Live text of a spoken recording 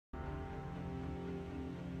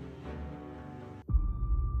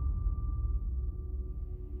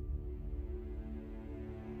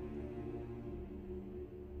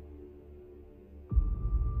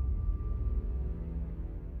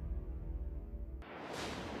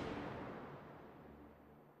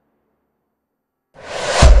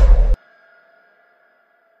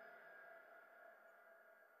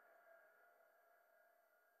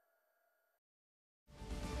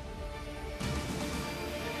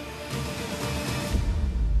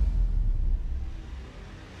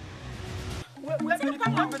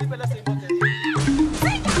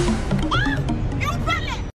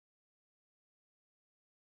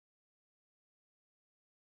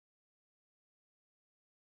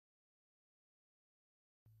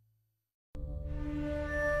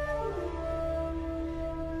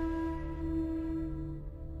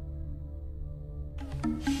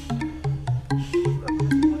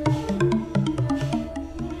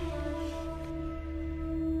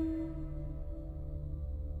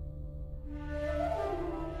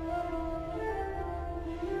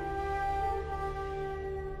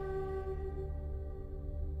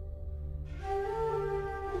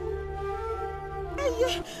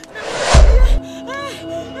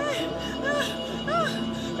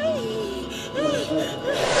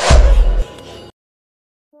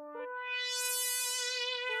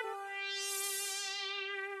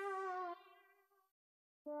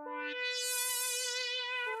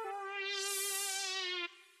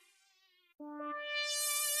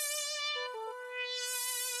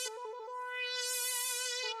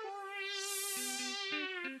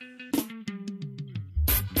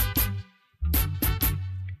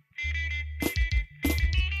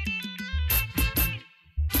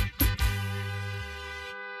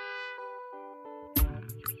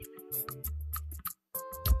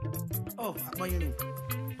Oh, apa ini?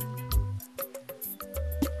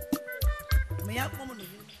 Meyak mau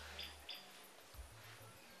menuju.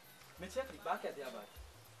 Mencek di bakat dia abad.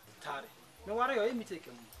 Tari. Mewara yo ini cek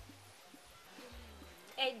kamu.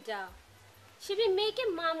 Edda. She be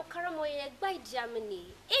making mom karamoye by Germany.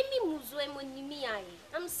 Emi muzwe monimi ai.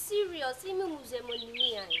 I'm serious. Emi muzwe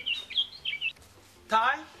monimi ai.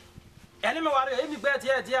 Tai. Eni mewara yo ini gbe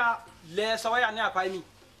dia le sawaya ni akwa mi.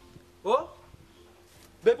 Oh?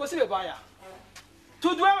 Be possible baya.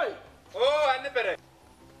 To do away. Oh, I never.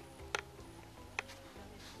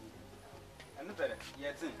 I never.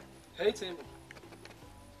 Yes. Hey, Tim.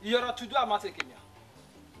 You're to do a matter, Kenya.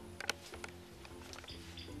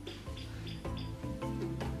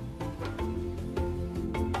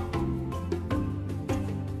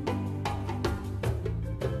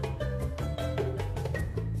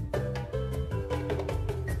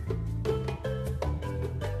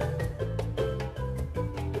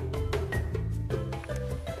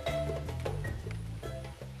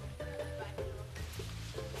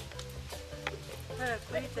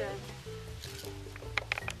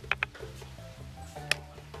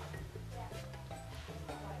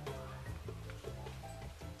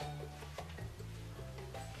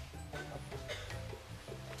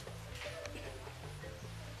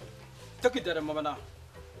 Take it there, Mamma.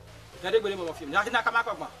 Very good, Mamma. Nothing I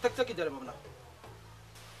come up. Take it there, Mamma.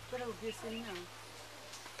 What will be saying now?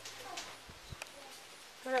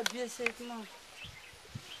 What will be saying now?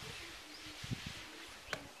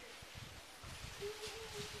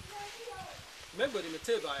 Make me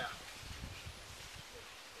tell by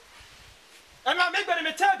I'm not making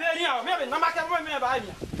me tell you. Maybe no matter what me buy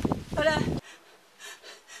me.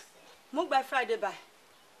 Move by Friday by.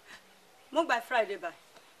 Move by Friday by.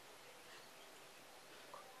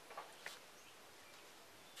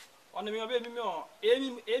 On the baby me or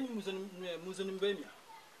any Muslim baby.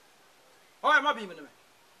 Oh, I'm not being me.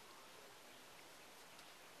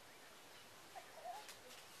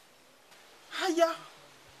 Hiya.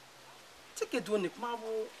 Take it to Nick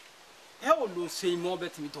Marvel. How will you say more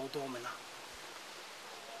better me to Domina?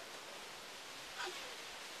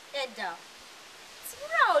 Edda.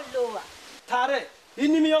 It's lower. Tare,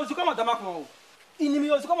 inimi ozu kama damakmo. Inimi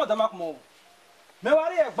ozu kama damakmo. Me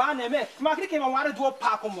wari e gba na me, makri ke ma wari do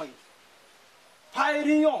pa komo yi. Pa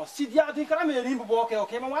eriyon, sidia din kra me rin bo ke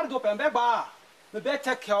okay, ma wari do pe mbe gba. Me be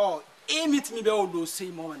take care, e meet me be o lo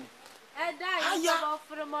say mo ni. Edda, you go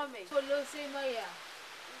for the moment. So lo say mo ya.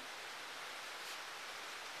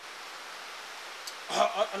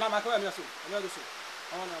 Ana ma ko mi so, mi do so.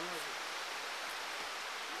 Ona mo so.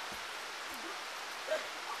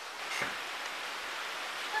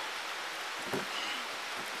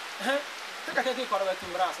 Take a take out of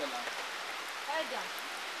brass. Edda,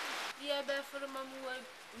 you be for the moment.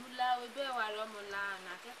 Mula we be wa lo mula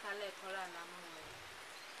na ke kale kora na mo.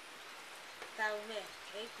 Ta we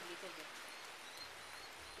e kulite be.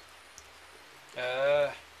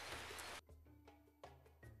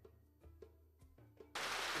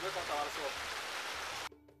 Ibe ka ta warso.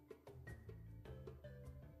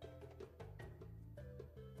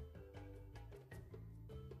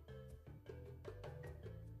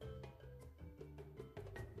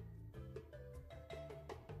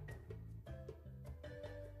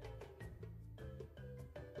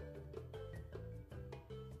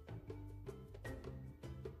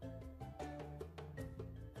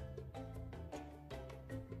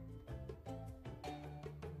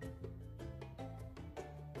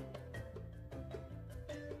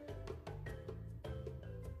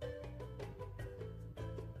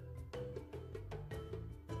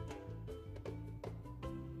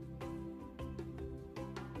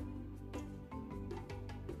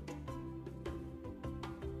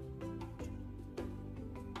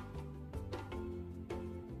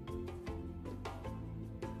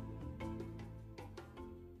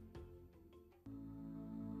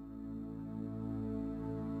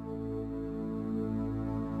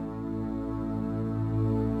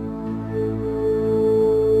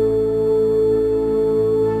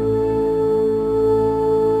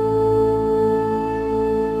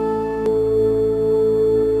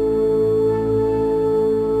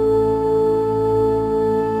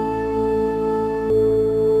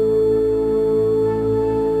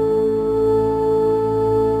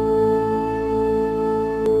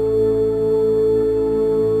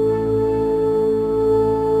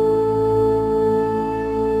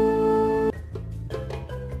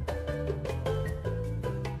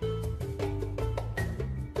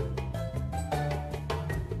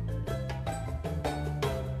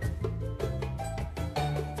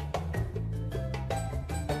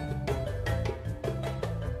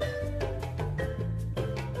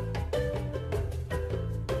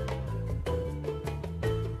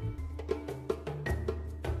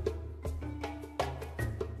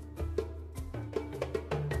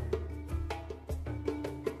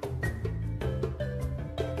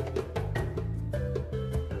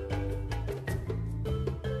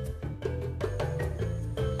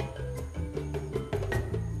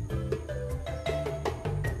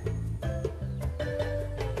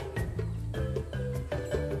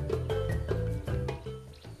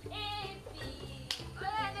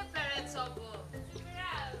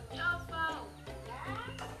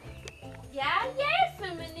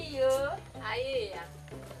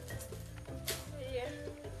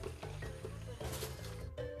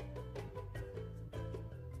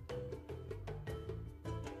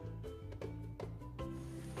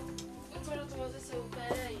 Você se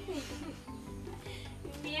opera aí.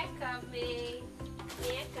 Minha came.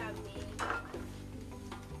 Minha came.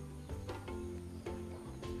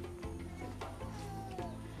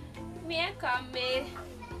 Minha came.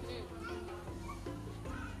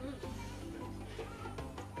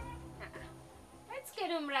 Let's get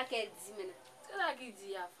him rackets, man. Será que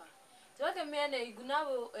dia fa? Será que minha né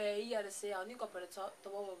igunabo ia ser a única para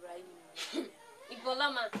tomar Brian?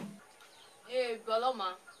 Ibolama.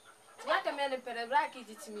 Boloma. Será que minha né para braque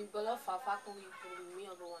de time bolofa com o me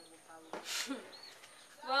over one power?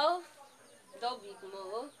 Well, don't be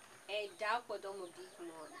more. Dark or don't be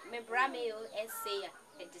more. Me brameo essay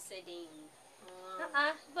at the setting.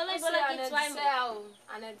 Bola it's why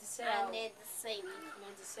and at the sale. and the same.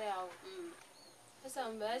 Not the sale.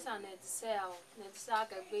 Some best and at the sale. Not the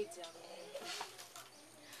sack a great job.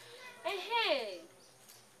 Hey,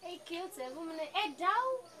 cute woman.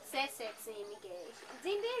 Dow says me gay.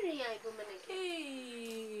 Didn't I woman?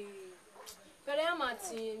 But I'm at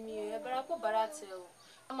me, but I put baratel.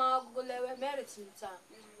 I'm a go level merit in town.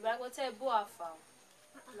 But I will tell Boafa.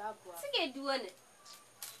 Labua. Sige doing it.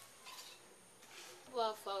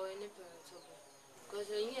 Boafa, any parent. Because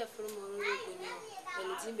when you are from Morugo,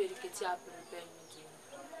 and it's in Bedicati up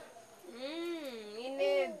In a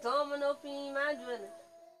domino pin, madron.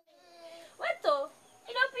 What though?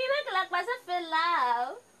 You don't feel like myself feel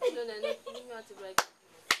loud. I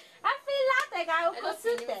feel like I will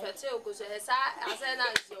sit there. Because I said, I'm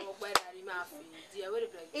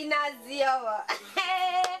In a zero.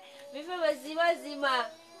 Before was Zima.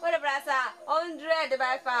 What about 100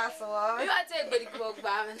 by fast one? you are taking a book,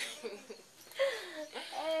 Baron.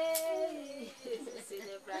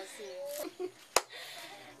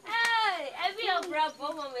 Hey, every bravo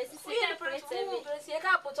woman is You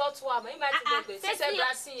can't put out to one. You might be you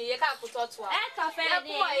can't put out to one.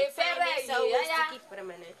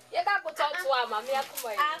 You can't put out to one, mammy. I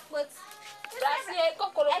put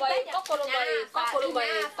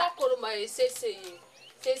Cocolomai, say,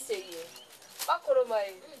 Cocolomai.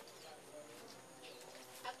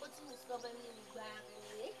 I put some stop and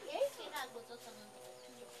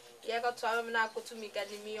You got to have an apple to me,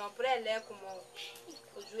 getting me on prayer, Lecomo.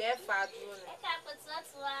 Would you have fat?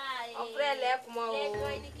 that's why. On prayer, Lecomo.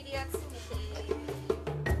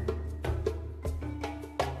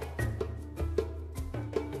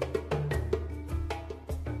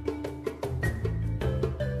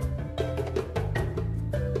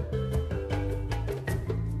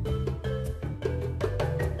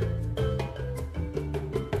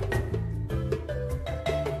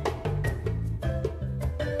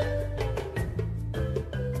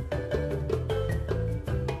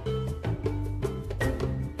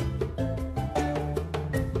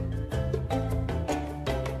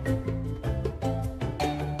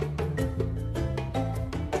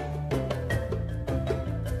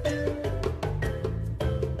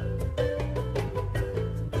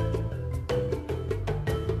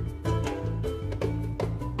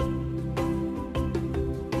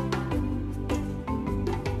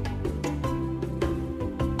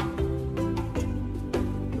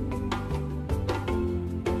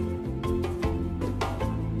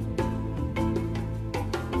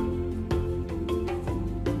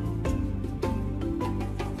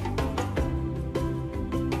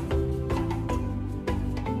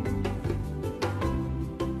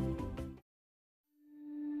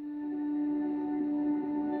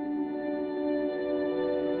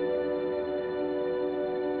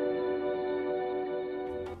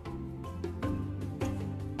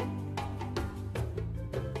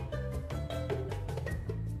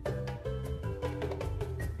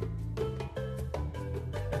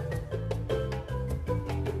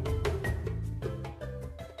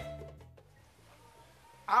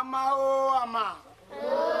 Ama o ama.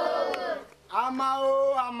 Ama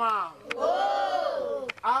o ama.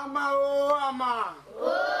 Ama o ama.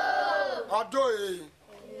 Odoe.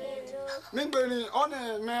 Mingbeni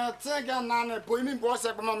one me tinga na ne boy mi bo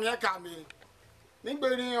se pamo me ka mi.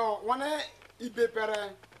 Mingbeni o wona ibe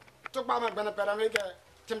pere to pa me bene pere me ke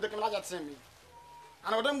tim de kala jatsem mi.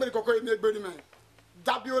 Ana odam gberi kokko mi gberi me.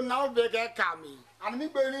 Dabio na be ke ka mi. Ana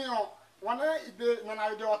mingbeni o wona ibe na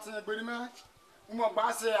na ide otin gberi me. Umo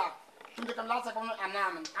base ya tim de kala sa kono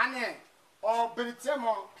anam. Ane o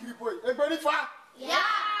beritemo kriboy. Egberi fa.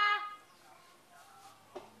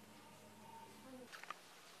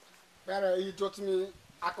 Pera yi to timi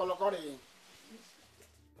akolokore.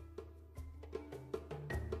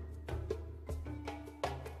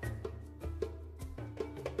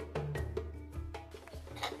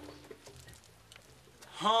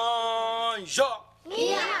 Hanja.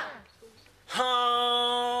 Yeah.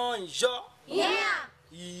 Hanja. Yeah.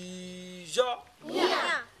 IJAW.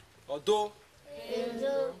 Yeah. Odo.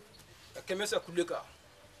 Kemesa kuleka.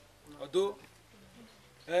 Odo.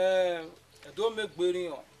 Odo me gberi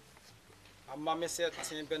on. Ama me se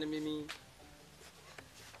tin ben mimi.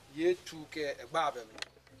 Ye tu ke egba be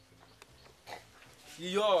me.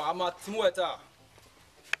 IJAW ama timweta.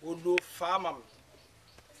 Olo fama me.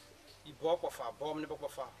 Ibo kofa, bom ne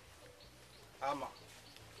kofa. Ama.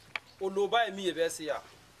 Olo ba mi e be se ya.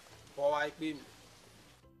 Bo wa ipe mi.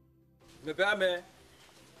 Me ba me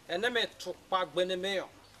ene me to pa gbene me yo.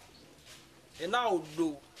 Ena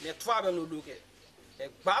olo me to abem no loke. E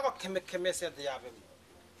gba ko keme se de abem.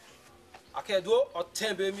 Akedo o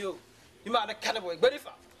tembe mi o. Ima na kane boy gberi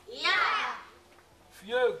fa. Yeah.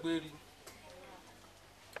 Fie gberi.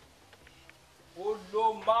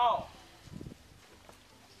 Olo ma.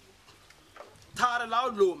 Tare la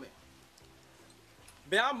olo me.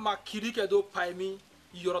 Be am kiri ke do pai mi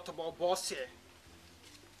yoro to bo bosse.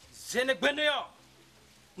 Zene gbene yo.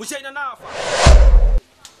 Mushayna na afa.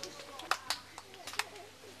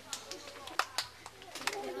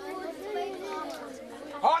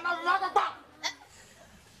 Ona magba.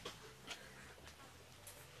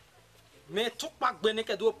 Me tok pak gbene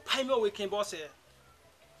ke do pai mi o we ken bosse.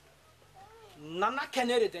 Nana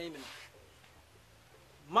kenere den mi.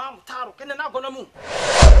 Mam taro kene na gona mu.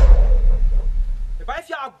 E bai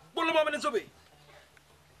fi agbolo mo me nzobe.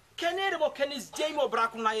 Kenere bo kenis jemo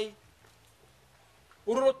braku na yi.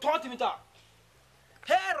 Uro 30 mita.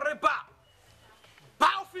 Hey reba.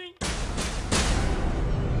 Baufin.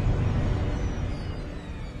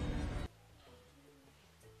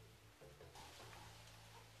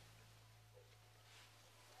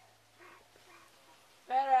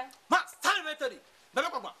 Pera. Ma stand metodi. Bebe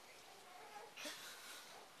kwa.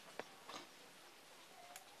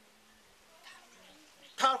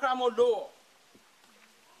 Tarkra mo lo.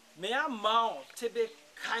 Me amao tebe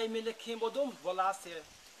kai me le kimbo dom volase.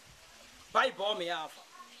 Bai bo me afa.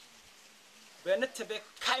 Bene tebe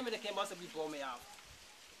kai me le kimbo se bi bo me afa.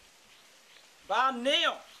 Ba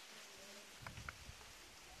neo.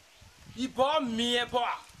 I bo mi e bo.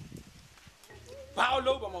 Ba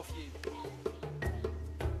lo bo mo fie.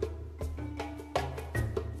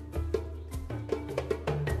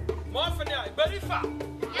 Mo fene ai beri fa.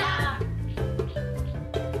 Yeah.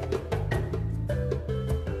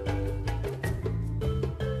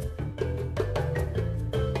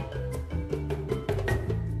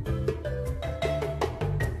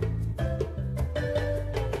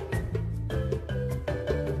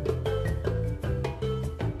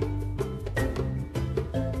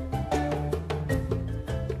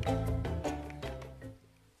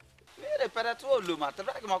 Para tu olu ma, tu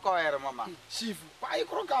brak ma ko era mama. Chifu, pai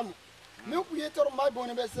krokam. Me ku yetor mai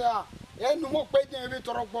boni be sa. E nu mo pe den be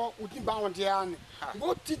torogbo uti ba won de an.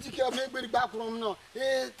 Go titi ke me gberi gba krom no.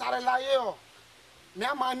 E tare la ye o. Me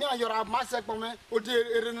ama ni ayora ma se pon me o de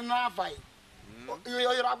ere na afai.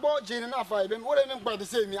 Yo yora gbo je na afai be o le me gba de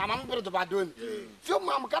se mi ama me bere to ba don. Fi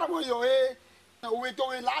mo am kara mo yo e we to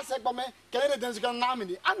we la se pon me kele den se kan na mi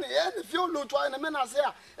ni. An e fi o lo to na me na se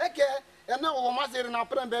a. E ke ena o ma se na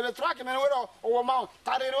prem bebe track me we o ma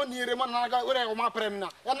tare ro ni re mo na ga we o ma prem na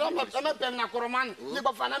ena me pem na koroman ni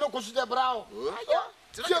ba fa na me ko su de brao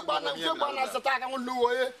fi ba na se ta ka lu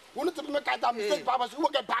o e wonu te me ka ta me se pa ba su wo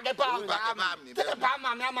ke pa ke pa te pa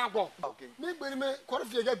ma me ama go me gberi me ko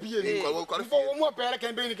fi ga biye ni ko wo mo pere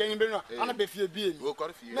ken be ni no ana be fie biye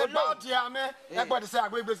ni me ba o ti a me e gbo de se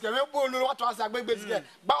agbegbe ske me bo lu wa to asa agbegbe ske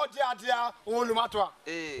ba o ti a ti a o lu ma to a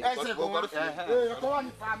e se ko ko wa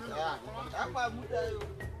ni fa me Apa muda yo.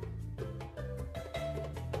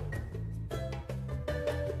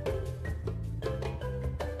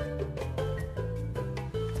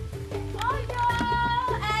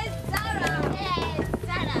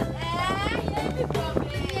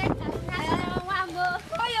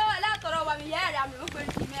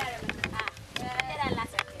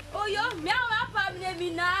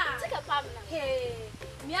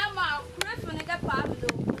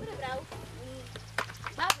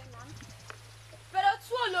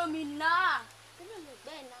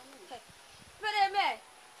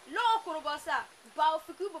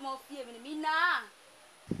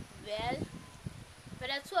 Well, but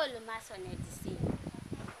that's all the mass on it to see.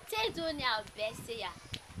 Take only our best here.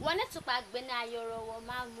 One to pack Bena Euro,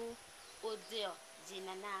 Mamu, or dear,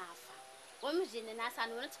 Gina Nafa. Woman Gina Nasa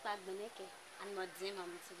and one to pack Beneke and what Zimmer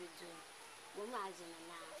to be doing. Woman Gina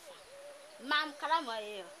Nafa. Mam Caramo,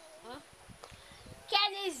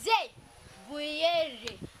 can he say,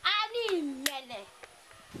 Buyeri, Annie Mele?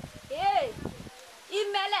 Hey,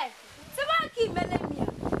 Imele, Samaki Melemia.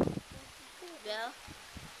 Well,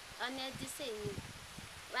 on it to say,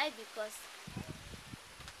 why? Because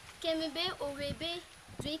Kemi be orebe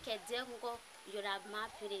drink a dengo yora ma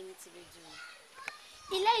pere mi ti be do.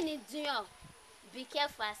 Ile ni dunyo be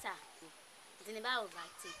careful asa. Dineba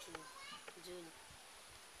overtake you. Juni.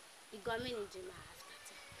 You got me in Juma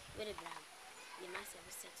after. Very brown. You must have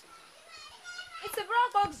settled down. It's a brown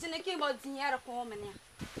box in a game of dinner home.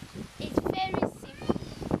 It's very simple.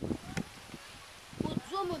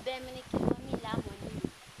 Udumu bemini kimomi la money.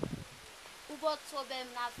 Ubo tobem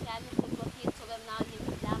na fiami ubo ki tobem na ni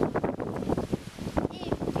la.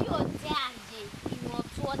 If you dare ye, you want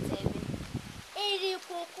to tell me. Eri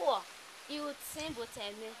koko, you simple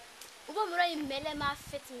tell me. Ubo mura imele ma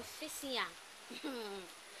fit me facing ya.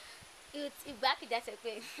 You back that a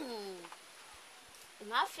quick.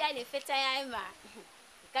 My fiani fit I am.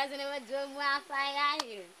 Because I never do more fire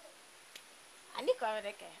here. And the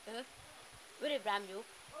correct. Very brand new.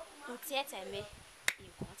 You theatre me.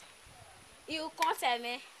 You can't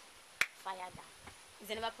me. Fire down. Is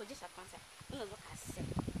never produce a concert. You know what I said.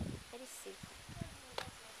 Very simple.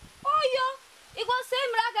 Oh, yo. It was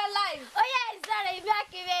same raga live. Oh, yeah, it's that I back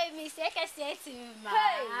me. Say, I say to me,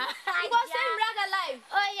 hey, it was same raga live.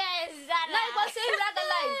 Oh, yeah, it's that. No, it was same raga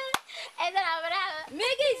live. And then I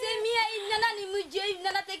Mickey say me in Nana Muji,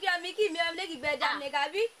 Nana take your Mickey, me I'm making bed down,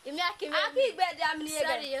 Negabi. You make him I'll be bed down.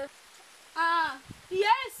 Sorry. Ah,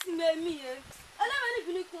 yes, me. I don't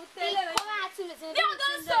want to tell you.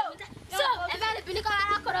 So, I'm going to be a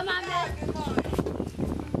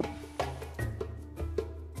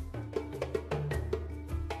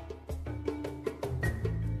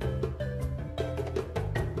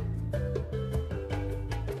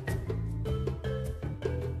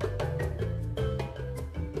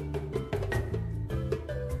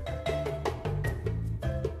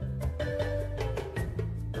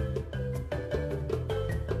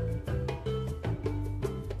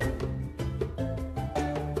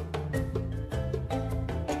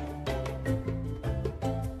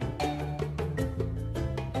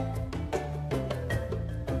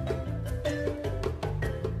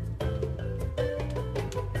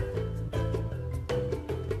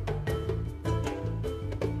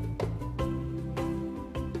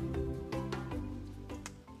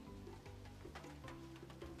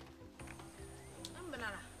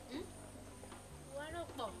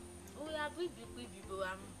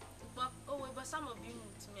some of you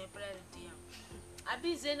to me prayer dear. I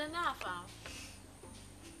be zen enough.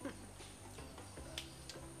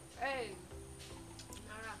 Hey,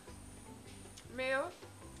 Nara. Mayo,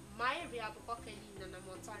 my real pocket in a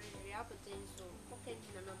montari real potential, pocket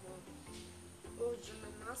in a more. Oh,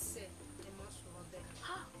 Jumana said, the most of them.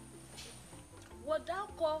 Ha! What thou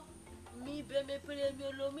call me be me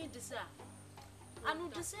premium lo me desire. I know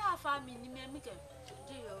to say I found me near Mickey.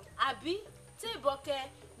 Abi, say boke,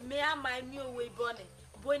 me and my new way bonnet.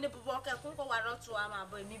 Boy, the book, I can't go out to my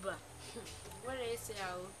boy, Miba. What I say,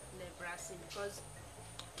 I'll never see because.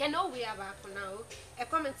 Can no we about for now? A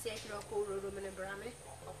comment section or cold room and a brame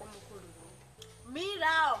or come cool. Me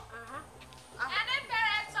now. And a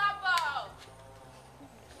parent trouble.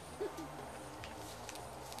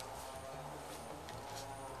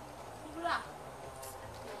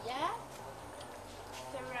 Yeah?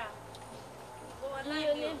 Sarah.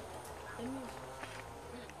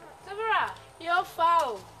 Sabra, you're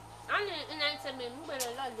foul. I didn't answer me, but a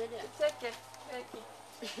lot did it. Take it. Take it.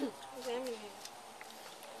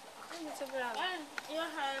 And your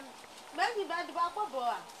hand, maybe bad tobacco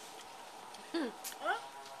boy.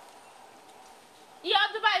 You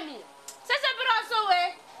have to buy me. Say something also way.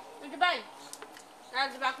 You buy.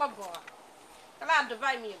 That's the back of boy. Come on to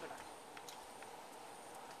buy me.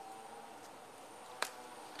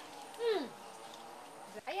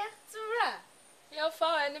 Aya, Sura. You're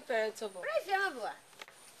foul any parent of boy. Right, young boy.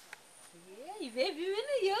 Yeah, you baby,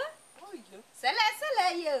 really, you? Oh, you.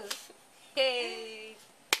 Sella, you. Hey.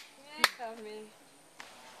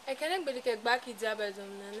 I can't believe a back in Jabba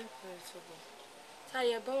on an imperishable.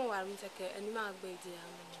 Tire bomb while we take any mark by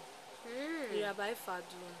the you are by far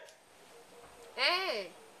doing. Eh.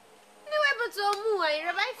 Anyway, but so more,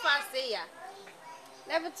 you're right fast here.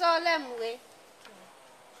 Never told them way.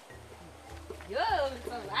 Yo,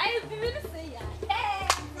 so I will say ya. Hey.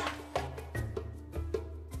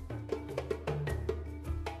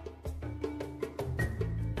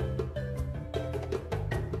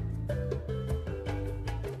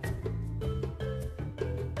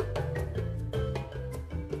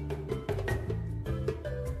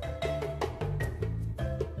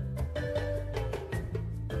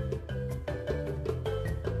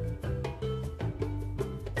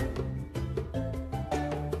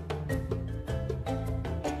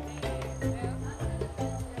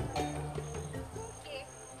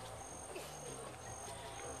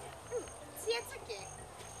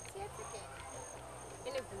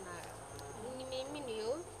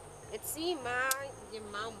 see my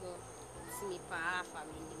mama see me pa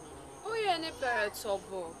family. Oh yeah, ne parents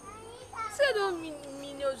obo. Say don't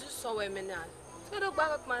mean you just saw women now. Say don't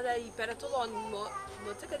back my day parents on more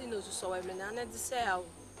take it no so women and they say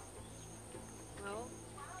Well,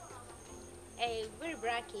 very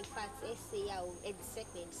brack in fact, I say I'll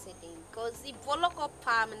second setting because the Boloko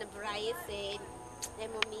palm and the Bray said,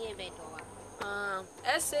 Mommy, a bed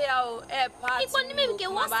or say our air party.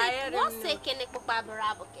 what's second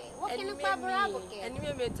Baraboke? What can you Baraboke? And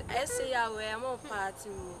you made say our am on party,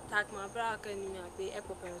 tak my brack and you be a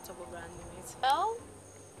proper top of brand new. Oh,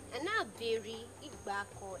 and now berry, it back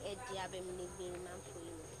or a diabem living man for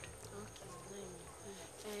you.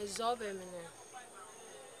 Okay, Zob a minute.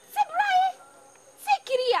 Say, Bray, say,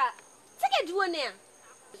 Kiria, take a do now.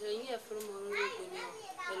 So you have from Morugo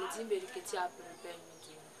and it's in bed to get up and bang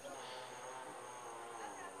again.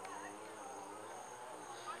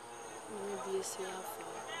 Maybe a say after.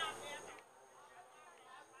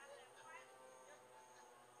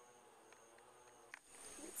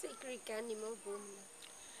 Say, Creek animal boom.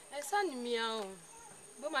 A son meow,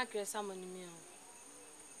 but my crest salmon meow.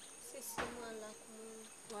 Say, someone like moon.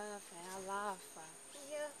 Well, I laugh.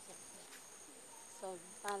 Yeah. So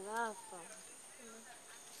I laugh.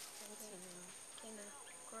 Can I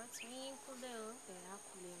cross me in Kudel? Yeah, I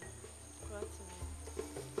could.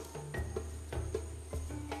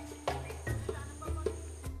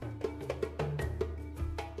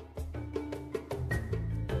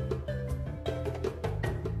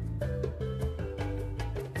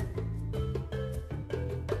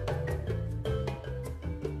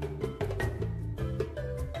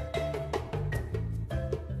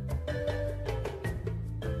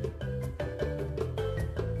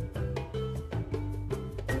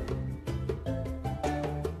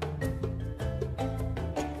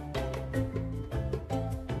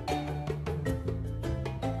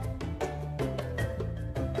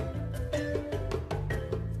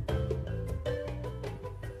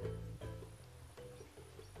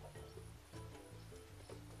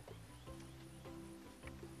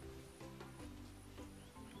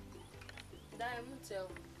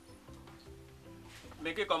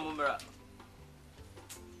 Make it come, Mumbra.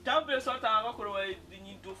 Jump a sort of walk away, didn't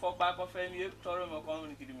you do for back of family, Torum or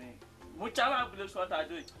communicating me? Which I believe what I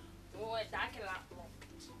do. Oh, it's that.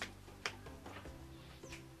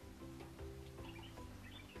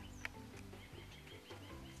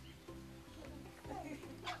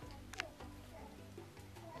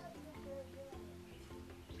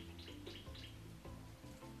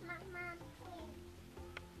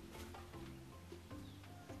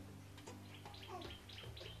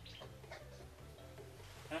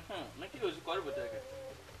 Make it was a quarter of a decade.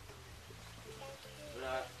 But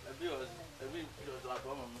I was like,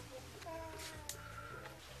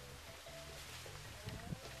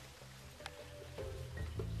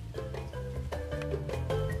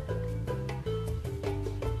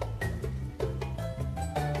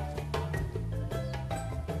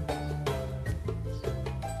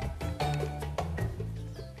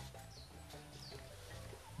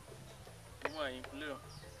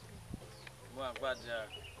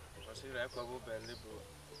 I could go by liberal,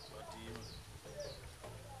 but you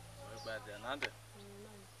bad another.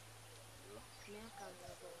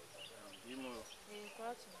 You know.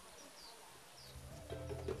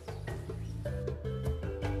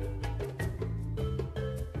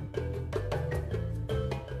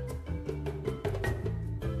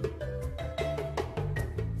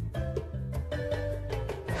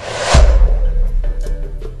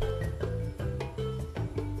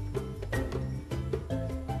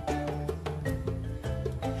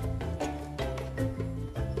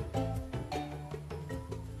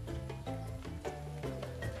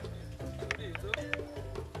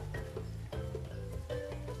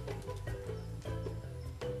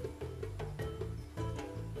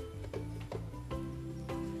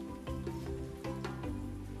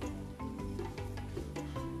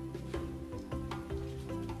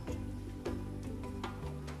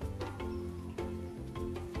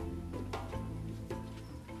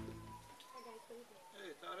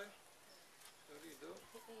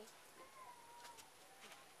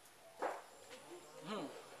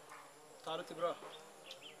 Tarot, bro.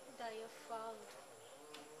 That you found.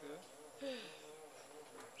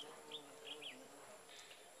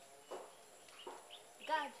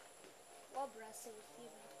 God, what brass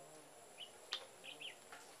fever?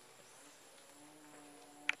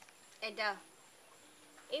 Eda,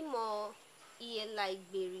 imo iye like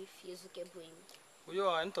berry feels like a brain. You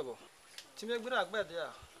are entable. Timmy Grak bed,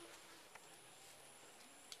 yeah.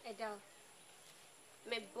 Eda,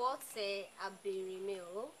 me bought say a berry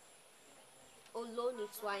meal. Alone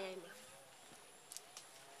it's why I'm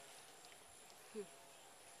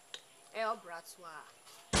e obratwa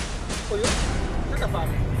Oyo, take a part.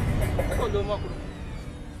 Take a low macro.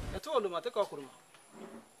 I told him I take a curma.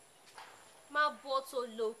 ma boto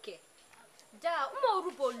loke da uma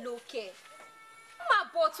rubo loke ma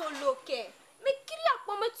boto loke me kiri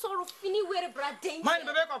akpo me toro fini were braden Mind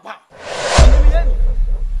the back of pam.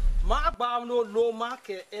 Ma bam no low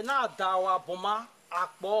market and now dawa boma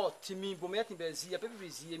akbo timi bometi bezi a baby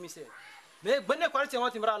busy me say. Make when the quality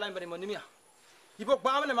want him line by monimia. You book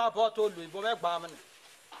bam and my bottle, you bomek bam.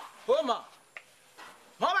 Homa.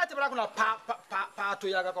 Mama te brakuna pa to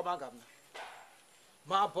yaga komanga.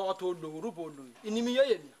 Ma bottle lo rubo lo. Inimi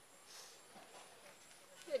ye.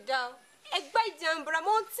 da egba jambra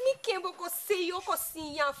mo timi kembo ko seyo ko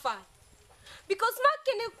sinyanfa because ma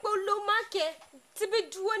kene polo ma ke tibe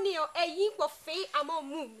duo ni o eyin po fe ama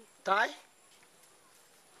mu Tai?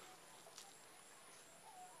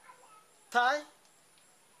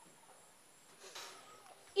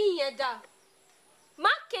 iye da ma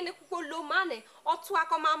kene polo mane otu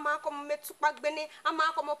akoma ma akoma metupa gbene ama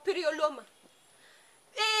akoma perioloma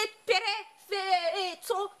pere fe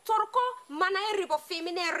torko mana eribo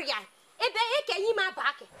femine ria ebe eke yima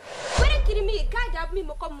baake were kirimi guide up mi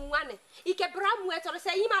moko muane ike bramu etoro se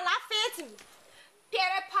yima la feti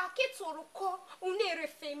pere paket torko unere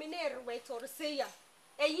femine erwe toro se ya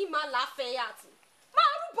yima la feyati ma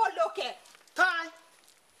rubolo ke Tai?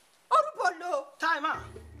 orubolo Tai ma.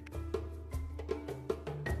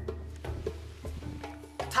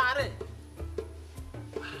 Tare.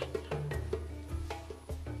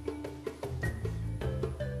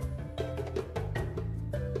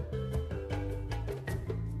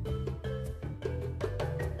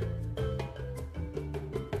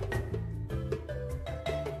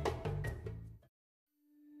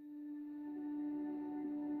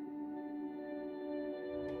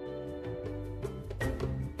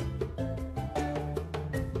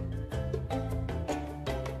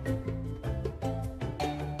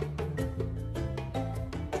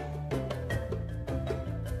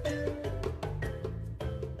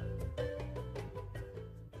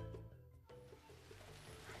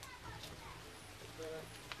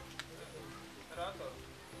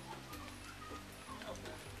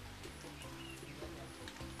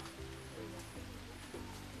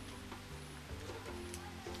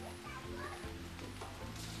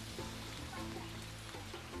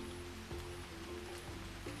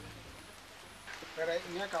 Pera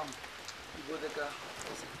ini kam. Ibu deka.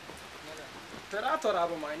 Terator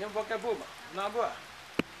abo ma nyem boke boma. Na bo.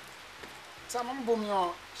 Sama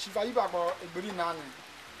mbomyo shiva iba bo egberi nani.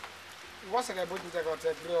 Wasa ga bodi te ko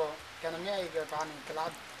te bro kana me ga pani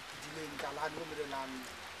kala dile ni kala go bere lan.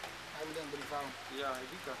 Ai den beri fa. Ya,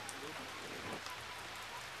 ibika.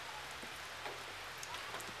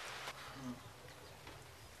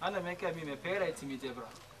 Ana meke mi me pera itimite bra.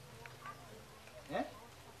 Eh?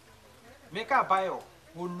 Meka bayo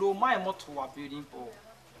wo lo mai moto wa building po.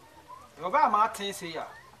 E ba ma tin se ya.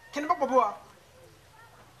 Kin ba bobo a.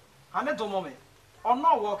 Ane do mo me.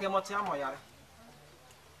 Ono wo ke mo ti amo yare.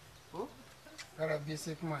 Oh? Pera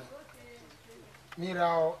basic mai.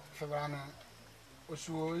 Mirao febrana.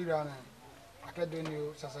 Osuo irana.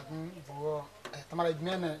 Akedonio sasakun bo tamara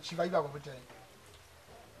ibmene shiva iba go bete.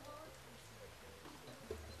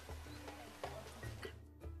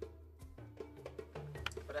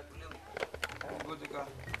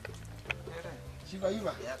 Shiva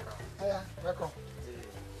iba. Aya, welcome.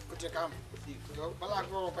 Kuche kam. Do bala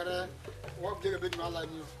go pere wo de be ma la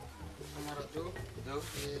ni. Amara do. Ya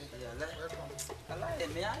le. Welcome. Ala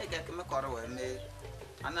me ai ga ke me koro we me.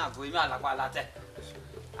 Ana bo mi ala kwa la te.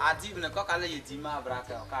 Adi ne ko kala yedi ma bra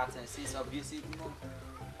ka ka ten si so bi si mo.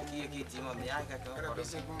 Ki di mo me ai ga ke Pera koro.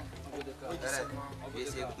 basic mo.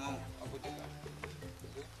 Basic mo.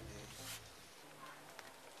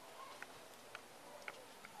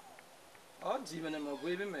 O di mene mo bo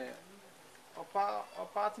ebe me.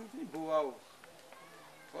 Opa tin ni boa o.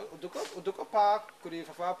 Odoko pa kuri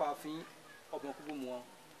fafa pa fin obon kubu mo.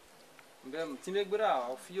 Mbem tin me gbera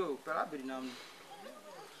o fio pera beri nam.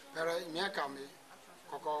 Pera mi akam me.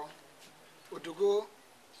 Koko odogo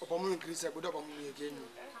opomu nkrise gbodo opomu mi egenu.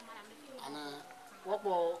 Ana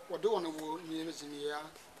wopo wodo wona wo mi me sini ya.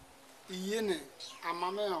 Iye ne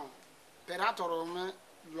amame o. Pera toro me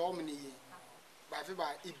lo me ni. Ba fi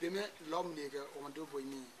ba ibeme lo me ke o do boy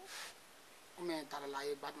ni. O me tara la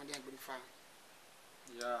ye bat me den gbori fa.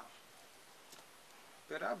 Ya.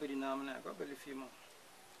 Pera beri nam na ko beli fi mo.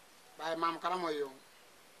 Ba mam kala mo yo.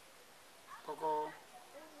 Koko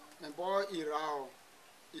me bo irao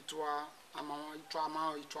itwa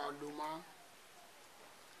itwa luma.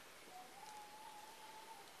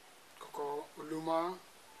 Koko luma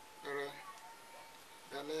ere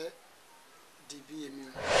bele DB emi.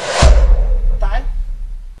 Tai.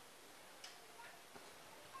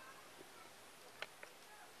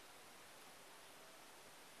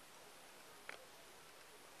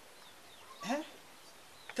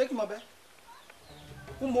 Take my bed.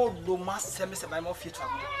 Umo loma semi se by mo fit am.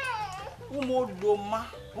 Umo loma,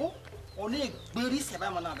 oh, only gberi se by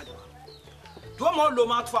mo na be do. Do mo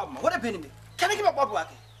loma to am. What e be ni me? Can I give a bob work?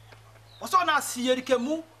 Oso na sieri ke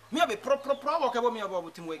mu, me be pro work e bo me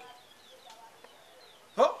bob tim work.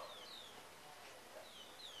 Ho?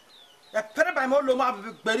 Ya pere by mo loma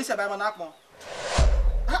be gberi se by mo na akmo.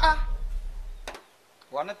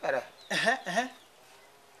 One pere.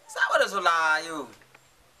 Sa what is la you?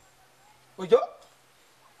 Ojo?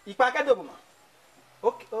 Ipa ke do ma.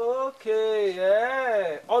 Okay,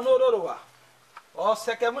 yeah. Ono wa. O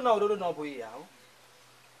seke mu na ororo na bo ya o.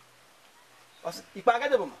 Ipa ke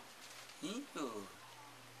do ma. Iyo.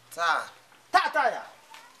 Ta ya.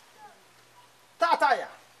 Ta ya.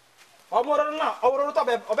 Omoro na, ororo to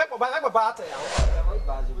be obe ba ta ya o.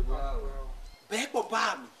 Be ko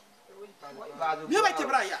ba mi. Mi o be te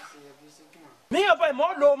bra ya. Mi o boy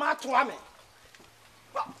mo lo ma to ame.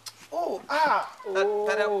 Oh,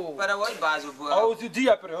 Para what baz of boy? Oh, you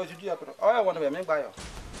dear, oh, I want to make by you.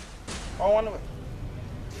 Oh, one way.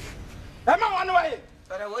 Am I one way?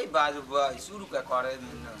 Para what baz of boy? Suruka Corre.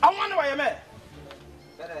 I want to way, man.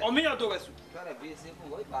 Oh, me, I do it. Para be simple,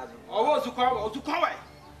 what baz of Oh, what's to come away?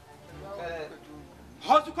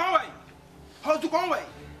 How to come away? How to come away?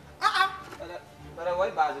 Para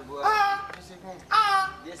what baz of boy?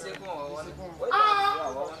 Yes,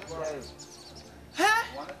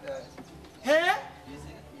 Hey?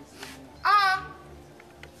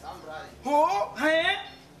 Who? Hey?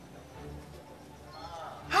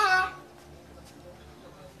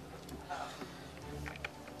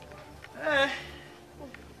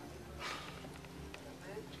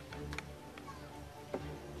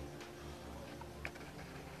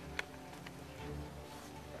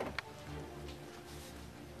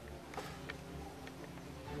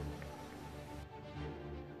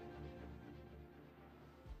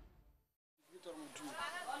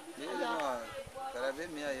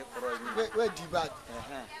 Where di bad?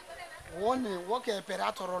 One work a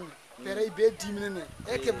peratoron, pere be dimine,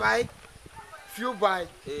 eke by few by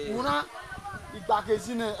una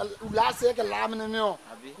ibakazine last a lamine no.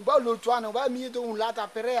 About Lutuano, by me to lata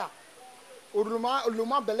perea.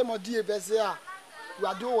 Luma belemo die besea. We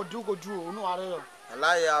are do go do no are.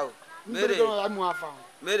 Alaya.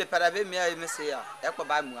 Mere para be me I miss ya. Eko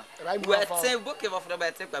ba mu. We say book of the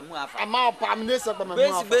better by mu afa. Ama pamnesa by mu.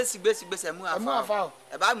 Basic mu afa.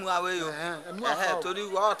 E ba mu awe yo. To do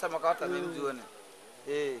what time akata me do ni.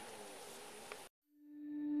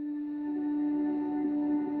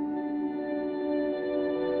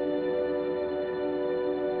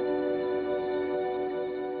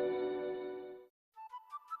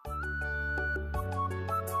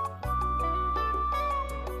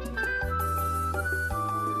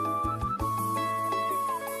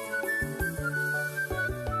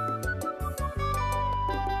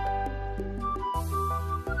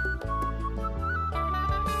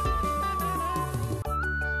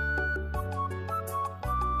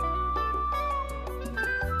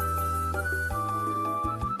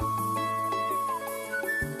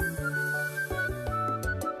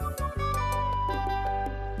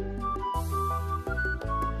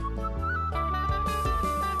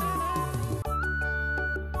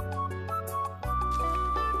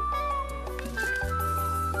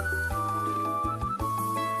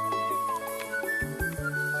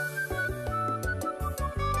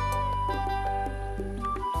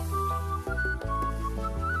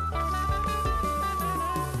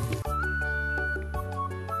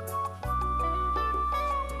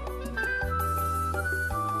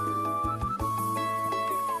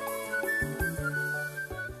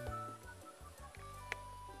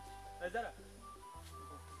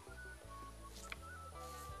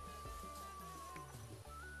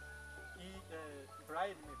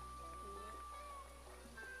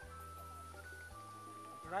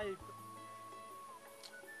 Right.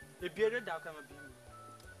 The bearded dog come be.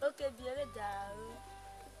 Okay, bearded dog.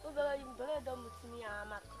 Who better done with me?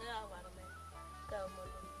 I'm a clear one.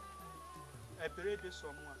 I buried this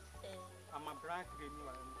someone. I'm a black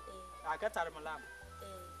renewal. I got out of my lamp.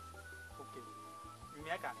 Okay.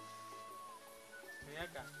 Miaka.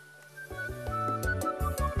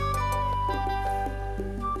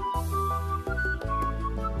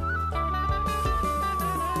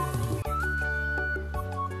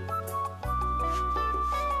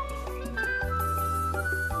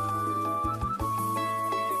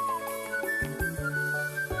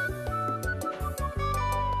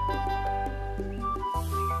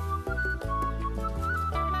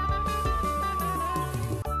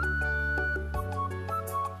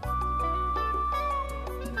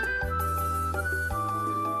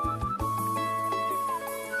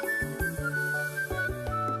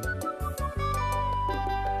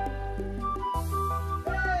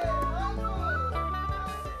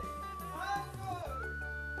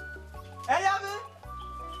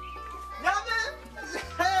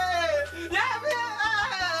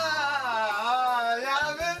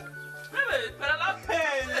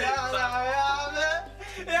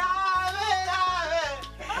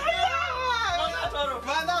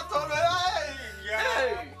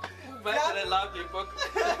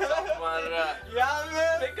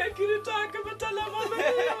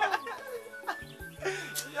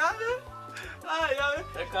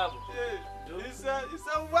 cabo. Isso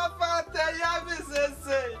é uma batalha,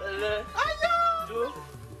 Vicente. Ayo! Do.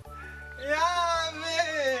 Yami!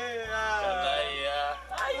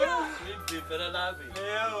 Ayo! Me be pela na be.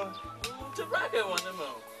 Eu. To brag e one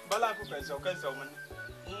mo. Bala ku penso kanso man.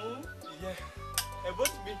 Yeah. E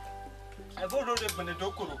bot bi. E bo ro de bane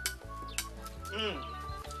dokoro.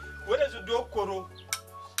 Where is dokoro?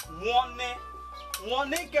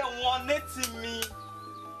 One ke one ti mi.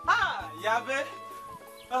 Yabe.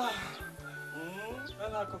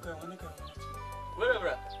 Bala ku ke one ke. Where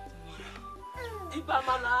bra? Ipa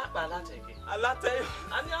mana pa latte ke. Alate.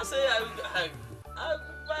 Ani o say I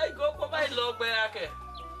buy go for my log be ake.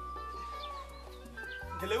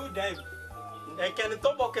 Gelewu dai. E ken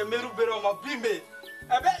to bo ke meru bero ma bime.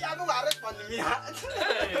 Ebe ya go wa respond mi ha.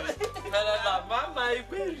 Bala la mama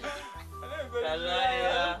igbe. Bala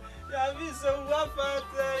ya. Ya vi so wa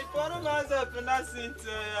fate. Iporo ma se pina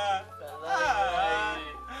sinte ya.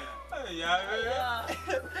 Ya be.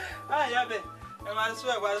 Ya be. E ma so.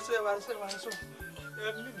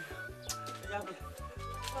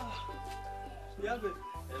 Ya be.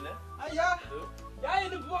 Ele? Aya. Ya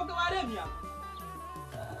ni bo ke mare mi ya.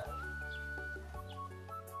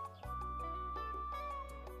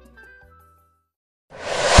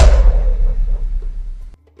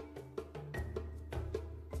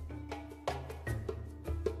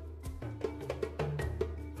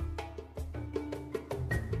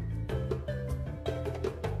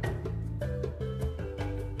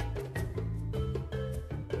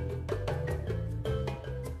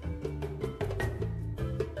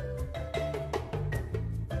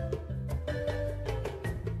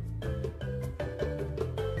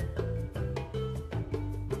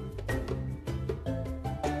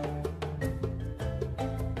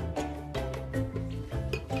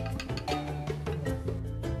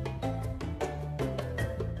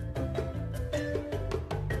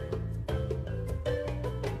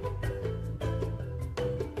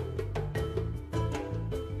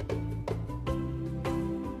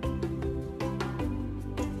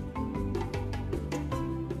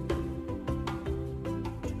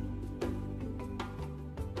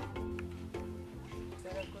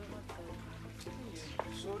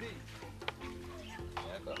 Sorry.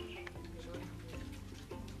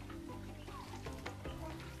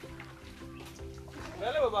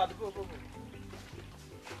 Vale babado, pô.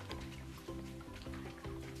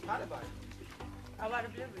 Hadi bay.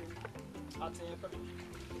 Alabilir miyim? Atın yapalım.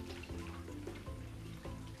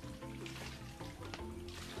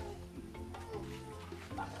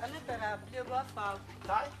 Ana beraber bu fav.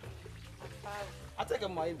 Tay. Até que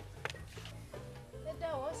mais.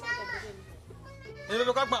 Eda o se ko bere mi. Ele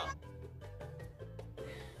vai com a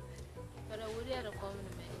Para wuri ara ko mun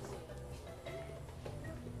me.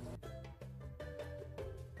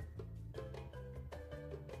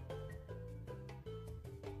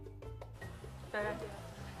 Para.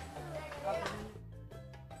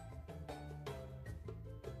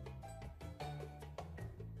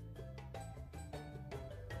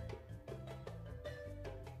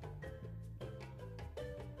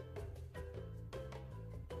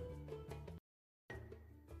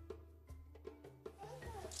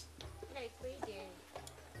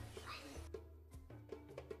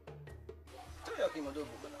 Tôi aquí mandou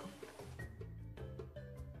buka na.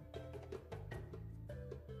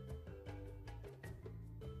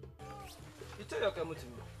 Ito yo ka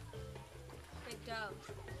mutimi. Eda.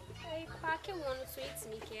 Ai pa ke wonu so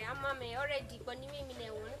itimi ke ama me already ko ni mi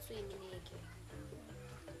na wonu so imi na ke.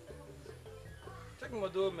 Tek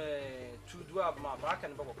mandou me tudo abma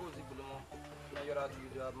brakan ba ko zibulumo. Na yora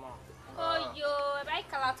tudo abma. Oyo, vai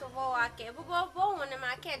kala to vo ake. Bo wonu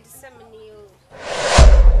ma ke disemini o.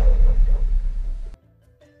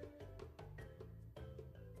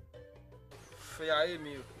 Foi aí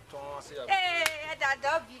meu. Tom assim. É da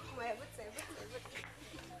Dobby, como é você?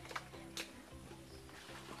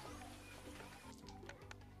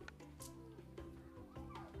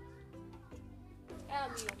 É a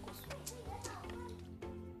minha coisa.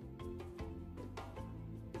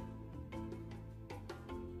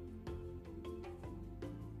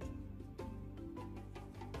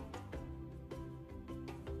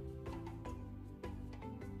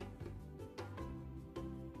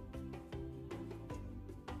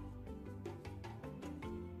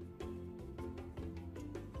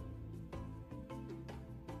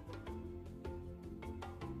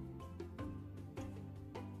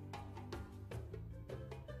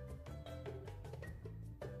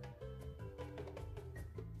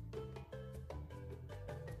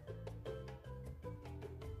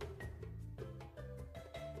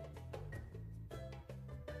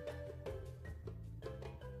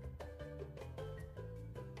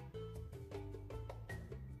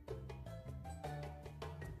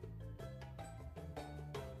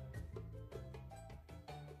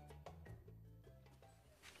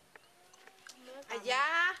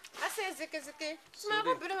 Aya, ase zeke. Ma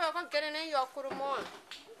ko bere ma ko kene ne yokuru mo.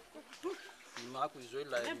 Ma ku zo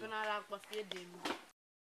la. Ne bana la kwa fie de mi.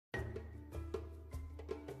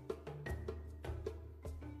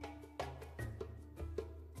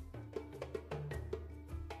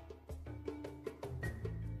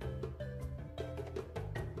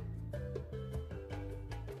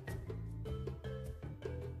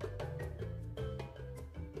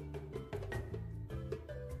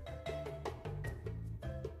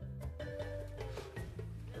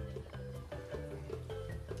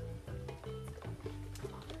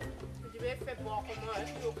 Be fe bo ko mo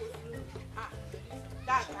e yo ko su. Ah.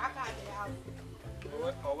 Da ka de ya.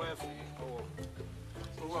 Owe fi owo.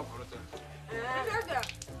 Owo aforote.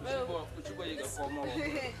 Uchugbo ye ga fomo.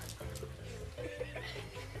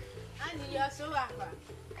 Ani ya so wa ba.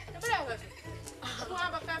 E bere wa. Mo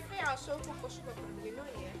aba ka fe a so ko su ko mi no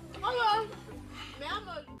ye. Oyo. Me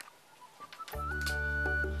amo.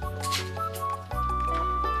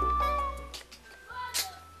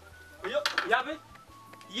 Yo, yabe.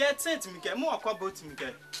 Ye tent mi ke mo akwa boat mi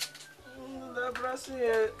ke. Da brasi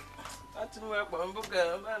ati mo e pa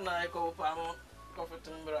mbuke ba na ko pa mo ko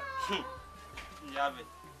fitumbra. Yabe.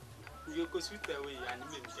 Yo ko sweet away ani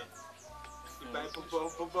me mi ke. Ibai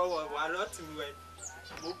popo wa lot mi we.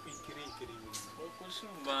 Mo pi kiri mi. Ko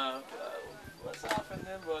suba wa sa fa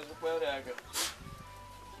ne bo zo pa re aga.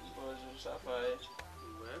 Bo zo sa fa e.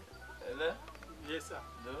 Well, Ele? yes sir.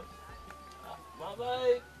 Do. Ma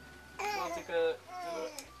bai. Want ik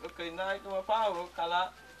oké, nou ik mijn pa ook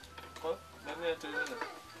kala. Kok, ben weer te doen.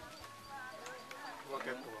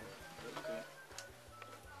 Oké.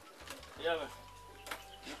 Ja, maar.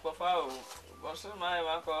 Ik papa ook. Was er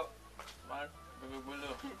maar ko maar bebe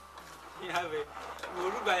bolo. Yabe.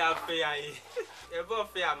 Orubai afe ai. E bo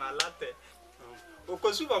fe ama late. O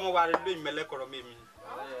ko suba mo wa re lo imele koro me mi.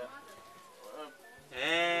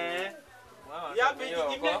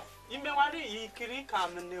 Yabe ime wari ikiri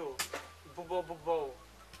kam ne o. Bobo.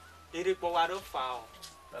 Ere po wa do fa o.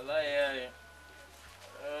 Ala ya.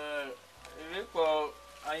 Ere ko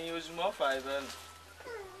anyi ozuma 5 ben.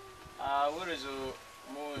 Where is o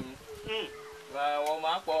mo wa wo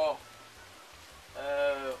ma po.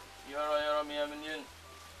 Yoro mi aminion.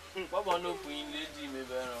 Baba no pin lady me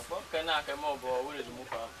be no. Ko kana ke mo bo where is mo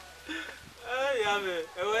fa. Yabe.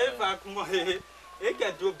 E we fa kumo e. E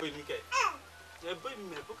ke do be mi ke. E bo mi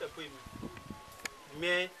me bo ke bo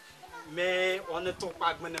mi. Me on the top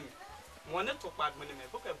bag man. One top bag man.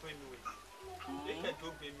 Book a bring me. They can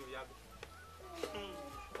do be me.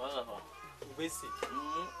 We see.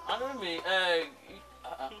 I don't mean,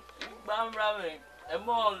 Bam Ramming, a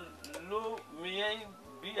more low me,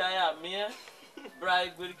 be I am me,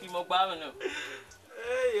 bright will keep my bavino.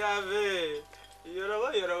 Hey, Yave, you're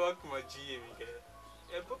a walk my G.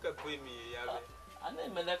 A book a bring me. Yave. I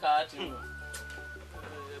didn't make a art.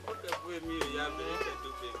 Book a bring me. Yave can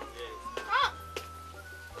do be.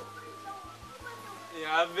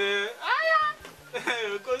 Yabe, aya.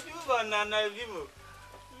 Ko juba na vivo.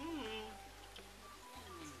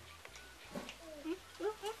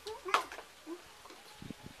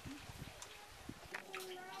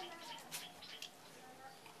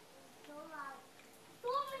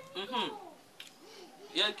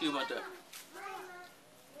 Yeah, Kimata.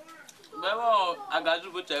 Bebo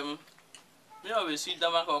agaju butem. Me always see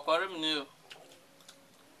them ko korim ni.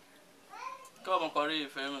 Come kori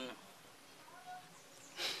family.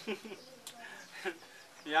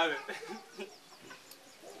 Yabe.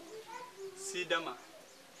 Si dama.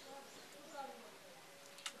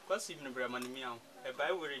 Kwasi ibn Brahman miao. E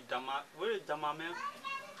bai wori dama me.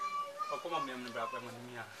 O koma me ibn Brahman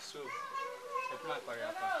mia. So, e tuma kwari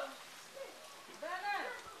apa.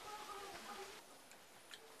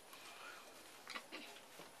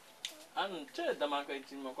 An che dama ka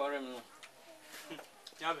itin mo korim no.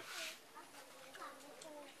 Yabe.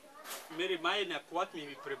 Meri mai na kwat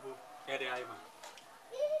mi prebu ere ai ma.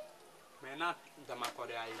 Mena dama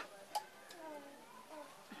kore ai.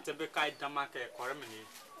 Tebe kai dama ke kore mini.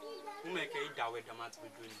 Ume ke dawe dama tebe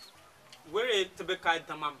duni. Where tebe kai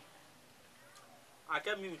dama.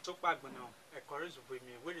 Ake mi chokpa gbona e kore zubo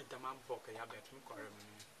mi. Where dama bo ke ya bet mi kore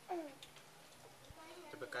mini.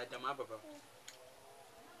 Tebe kai dama baba.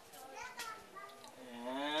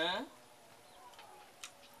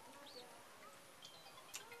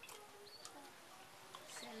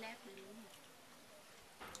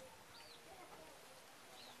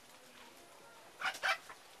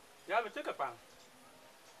 Ya, betul ke Pang?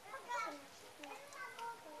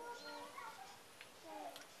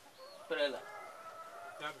 Prela.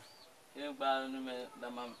 Ya. Yang ba no me da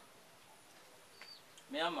mam.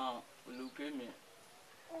 Me ama uluke me.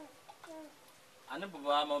 Ane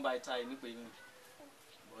baba mo by time ni pe mi.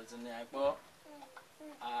 But ni aipo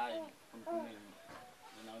ai kunkuni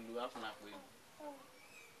na lu afuna pe.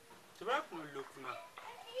 Tibra kun lo kuna.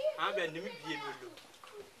 An be ni mi bie mi lo.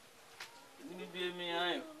 Ni bie mi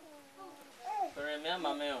ai. Pere mi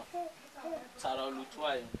ama me o. Tara lu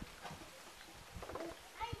twai.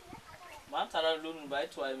 Ma tara lu nu by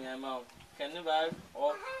twai mi ama o. Ken ni ba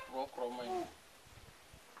o rokro mo.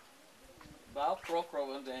 Ba rokro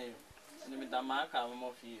won den. Ni mi da ma ka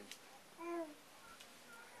mo fi.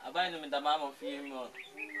 Abai ni mi da ma mo fi mo.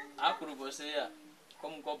 Akuru bo se ya.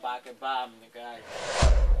 Kom go back e ba mi guy.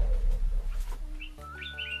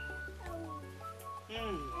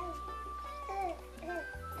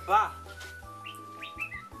 Ba.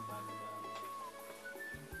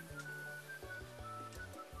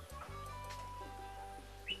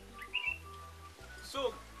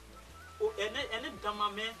 So, o ene dama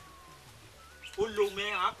me o lo me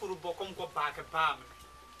akuru bo kom go back e ba mi.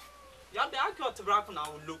 Ya be akyo tibra kuna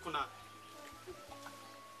o lo kuna.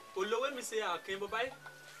 O lo we mi se ya ken babai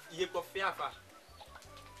ye ko fiafa.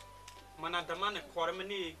 Mana dama ne korme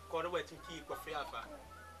ni korwe tinki ko fiafa.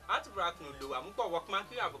 At brak no lo am ko wok ma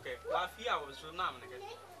fi abuke wa fi a wo so na amne ke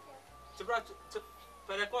tibra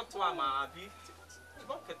pere ko to ama abi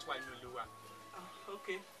tibra ke to no lo wa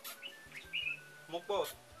okay mo po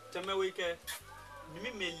teme we ke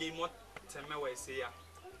mi mele mo teme we se ya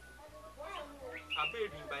abi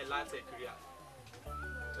rin by last area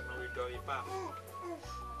teme we do ipa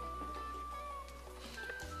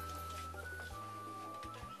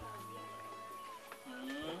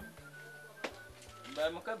By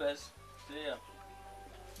my cabez, yeah.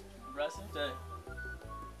 Brassing time.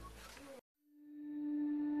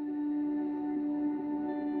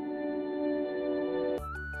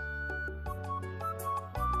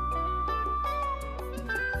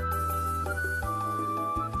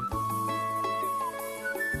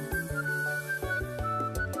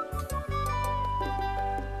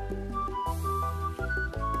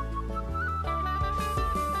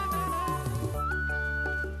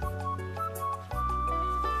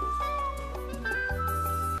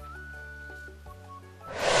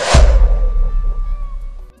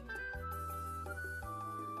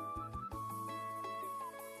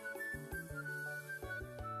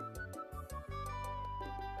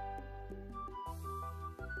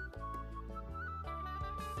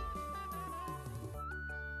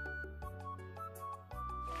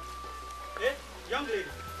 Hey, young lady,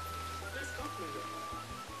 please come closer.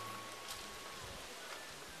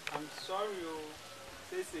 I'm sorry,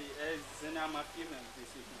 Sissy, as I'm a female this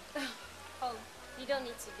evening. Oh, you don't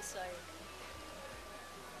need to be sorry.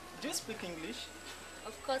 Do you speak English?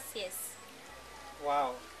 Of course, yes.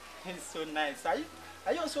 Wow, it's so nice. Are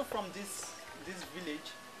you also from this village?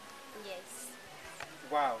 Yes.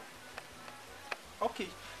 Wow. Okay.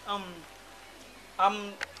 I'm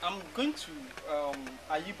going to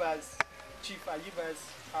Chief Ayuba's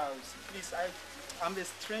house. Please, I'm a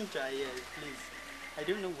stranger here. Please, I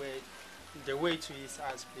don't know where the way to his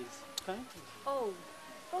house. Please. Can you please? Oh,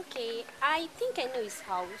 okay. I think I know his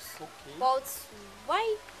house. Okay. But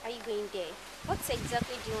why are you going there? What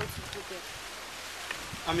exactly do you want to do there?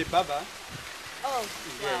 I'm a barber. Oh,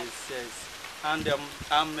 wow. Yes. And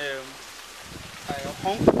I'm a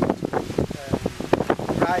home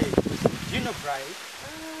bride. Do you know bride?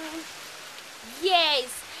 Yes.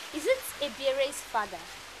 Is it Ebiere's father?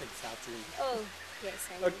 Exactly. Oh, yes,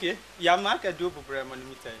 I know. Okay. Yamaka do Brahman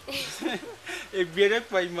meter. Ebiere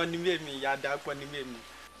kwa imanime mi yada kwa nime mi.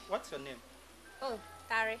 What's your name? Oh,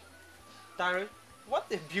 Tare. Tare.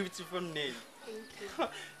 What a beautiful name. Thank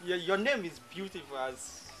you. Your name is beautiful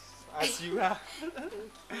as you are.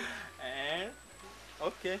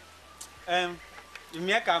 Okay. You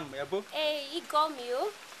make a book? He got me.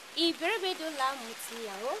 He very do la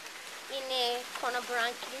mutia. In a corner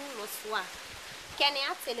branching Moswa. Can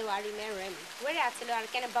I tell you I remember? Where I tell you I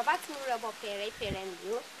can Baba Murabo parent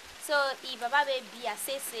you. So if Baba be a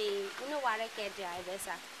say, you know what I can drive,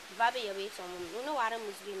 Baby, away from you know what I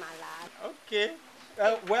must be my lad. Okay.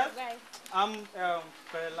 Well, I'm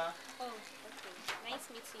Perla. Oh, okay. Nice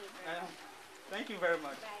meeting you. Thank you very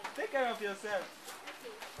much. Bye. Take care of yourself.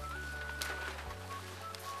 Okay.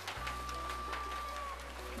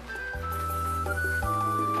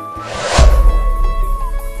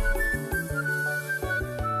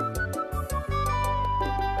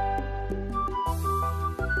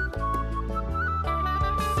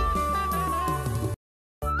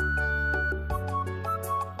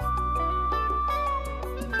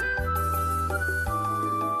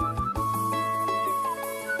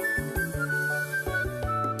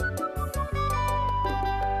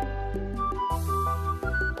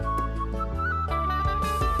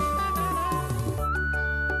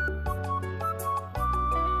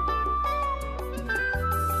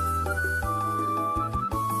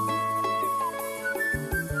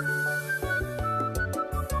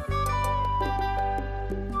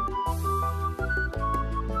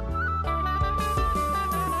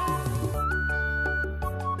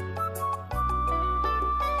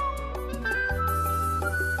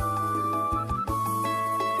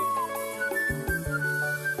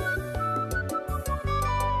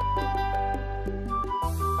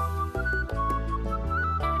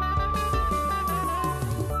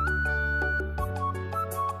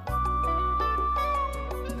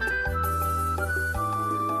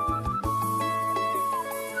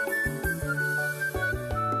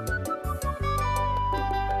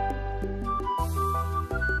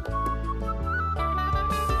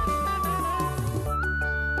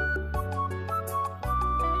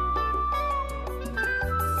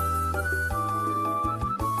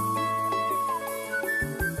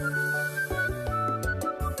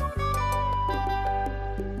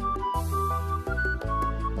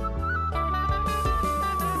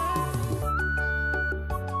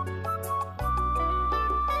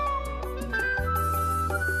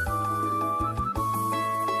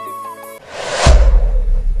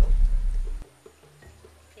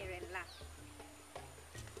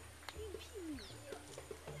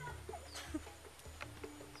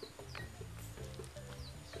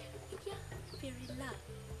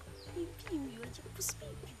 me, you just speak.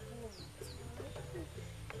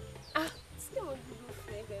 Ah, still a good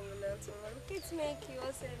friend, and that's all. Kids make you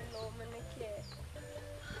also no man care.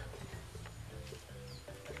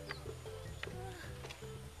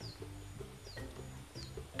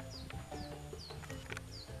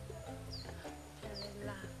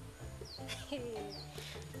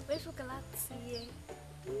 Wait for Galazzi.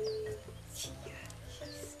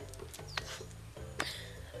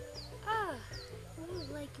 Ah,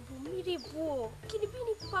 like Bumiri Bo. Can you be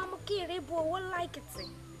any palm care? Bo, what like it?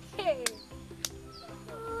 Hey.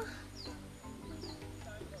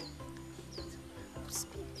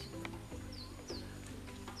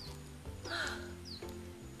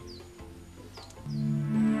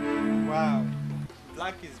 Wow,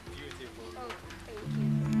 black is beautiful. Oh, thank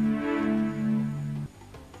you.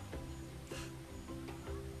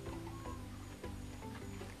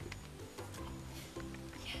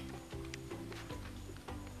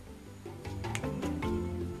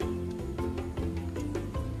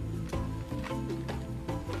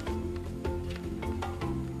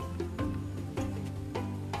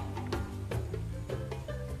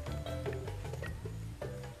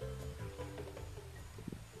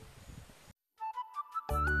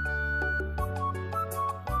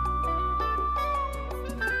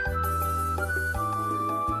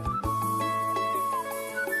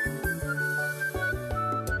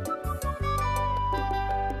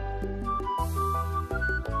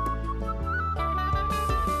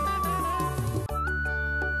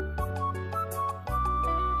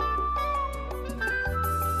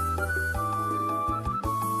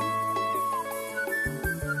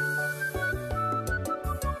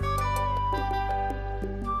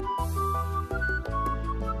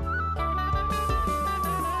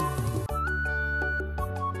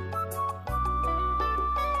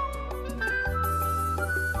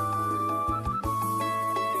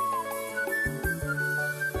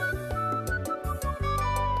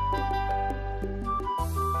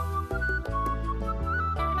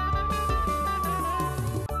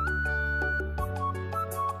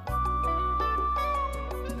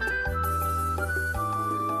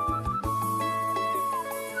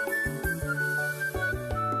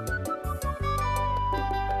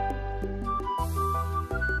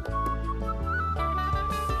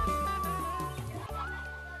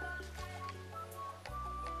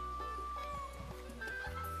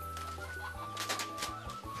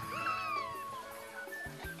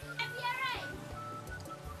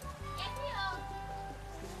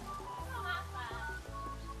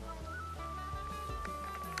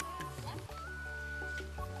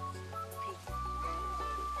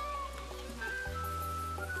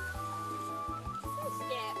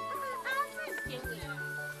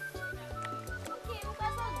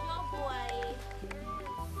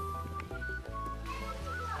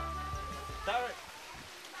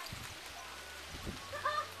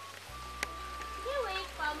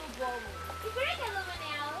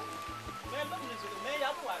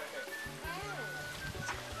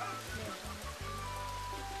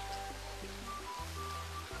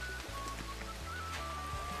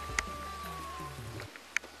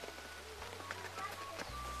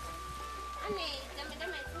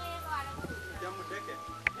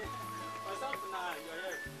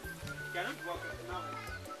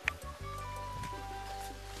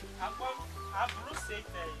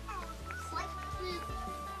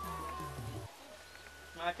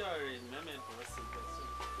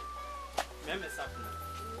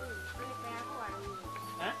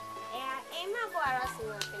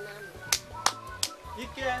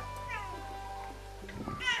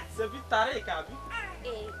 Subtitled, cabe?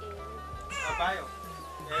 Abaio.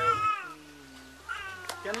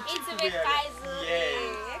 It's a bit casual.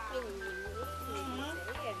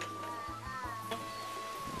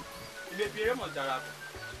 Me pire mo darabo.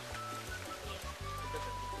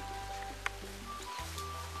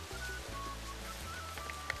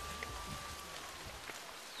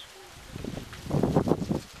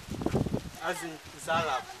 Azin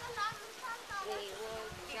Zalab.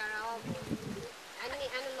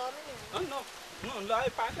 No, I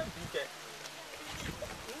pack a big.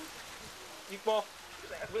 Ipo,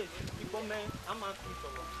 wait, Ipo man, I'm a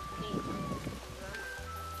people.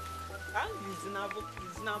 I'm using a book,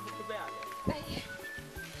 is now book bad.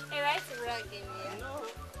 Hey, right to rock in here. No,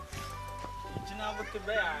 it's now book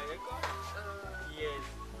bad. Yes,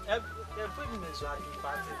 every minute I do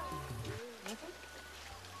party.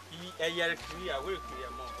 A year clear, I will clear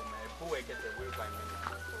more for my boy get away by me.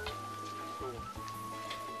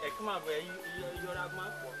 Come on, where you're at my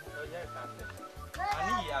phone. Oh, yeah, Captain. I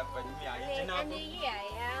need but me. I didn't know.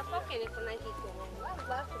 Yeah, pocket for 90.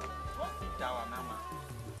 What did our mamma?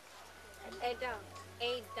 Edel,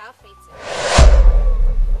 a Duffet.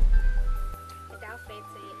 A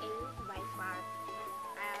Duffet, a by far.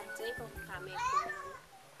 I have taken Kame.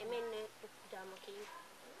 I mean, Damoki.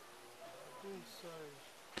 Sorry.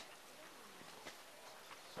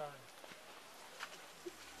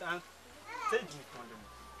 Sorry. Take me from them.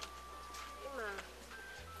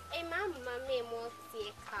 Mamma may more see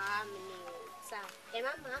a car, sir. A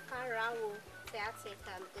mamma can row, say I say,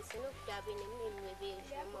 come, the sin of dabbing in me may be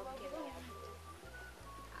a more carry.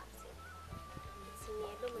 It's me a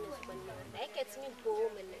luminous one. I get me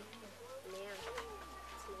boom and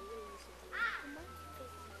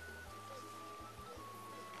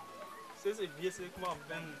says a basic mom,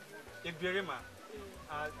 then a berry man.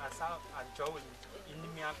 I saw a joy in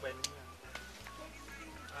me up by me.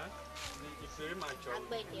 If very much,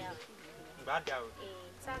 bad out.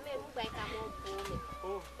 Some men by come on,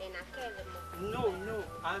 oh, and I care them. No,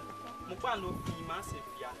 I Mupano be massive.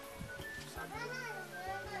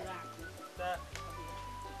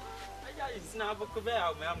 It's now book of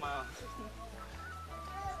our mamma.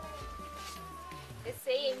 It's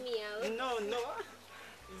saying me out. No,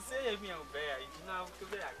 it's saying me out there. It's now to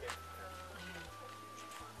be again.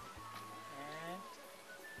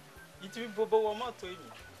 It will be Bobo more to me.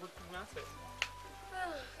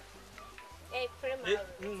 A prima.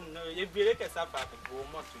 No, if you look at that, go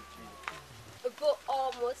more to you. Go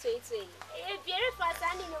almost 80. If you're a fast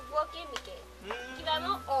and in a walking, give them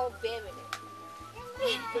all baby.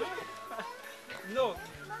 No.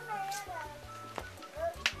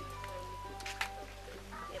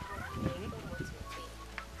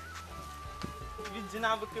 You didn't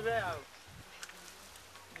have a career.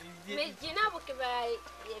 Gina Bookabay,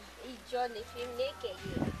 John, if you naked,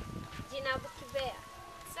 Gina Bookabay.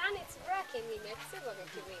 Son, it's racking me next to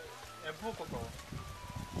a book of all.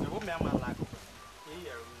 The woman I like.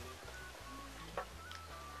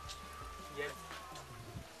 Yes.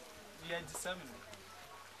 We are discerning.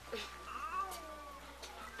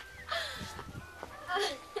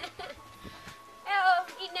 Oh,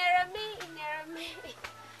 in me.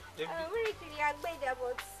 Very clear, made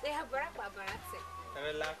about say a brapa.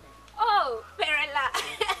 Oh, Perella.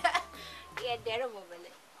 Yeah, dead woman.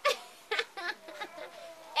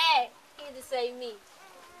 Eh, he say me.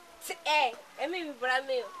 Eh, I mean,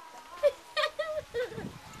 Bramil.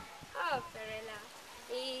 Oh, Perella.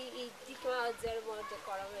 He declared there about the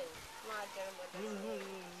coronet.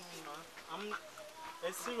 I'm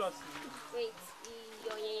seriously. Wait,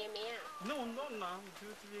 you're No, due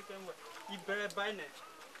to the game. You better buy it.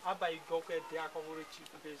 I buy go get the alcohol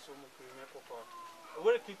cheap base on the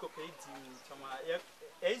where kick of 18 some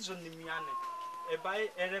Asian Nimiane. A buy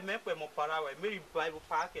a remember more parawa, Mary Bible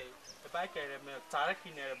Parker, a bike I remember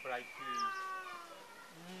Tarakin a bright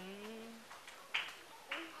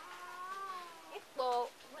well,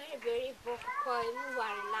 we're very book coin, who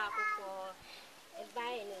are in love for a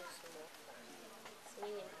buying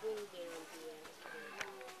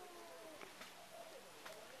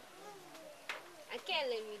I can't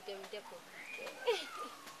let me them depot.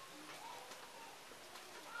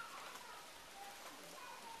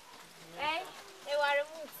 Eh, you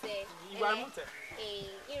are muted.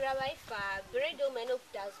 IJAW FAVOR, Bredo men of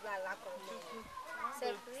das Balacon.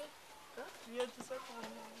 Separate.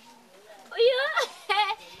 Oh,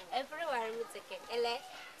 yeah, everywhere would take it.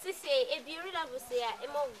 To say, if you read about say, a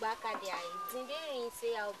more back at the eye, didn't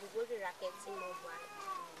say I'll be good rackets in mobile.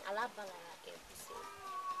 Alabama racket to say.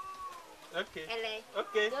 Okay.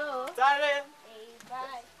 Okay. No. Sorry.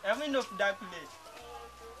 Bye. I mean, of that place.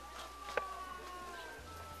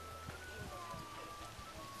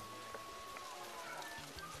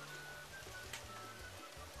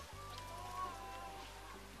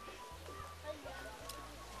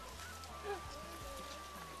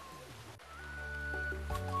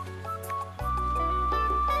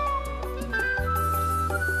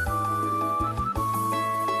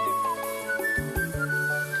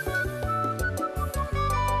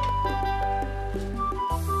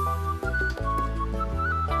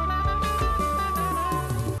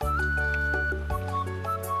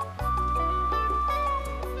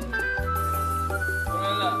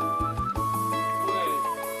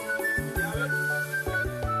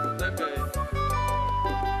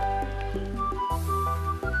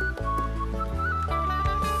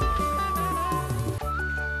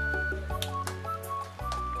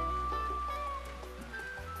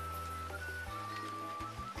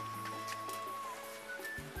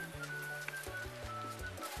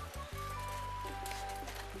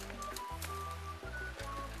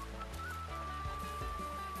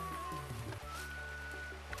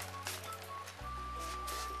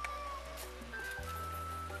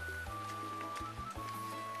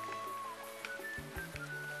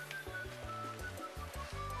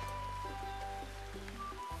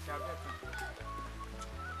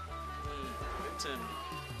 Latin.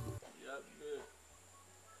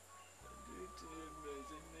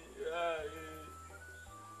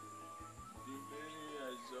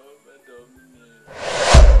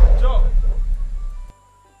 Joe.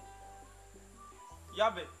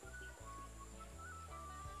 Yabe.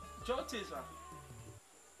 Joe Tisa.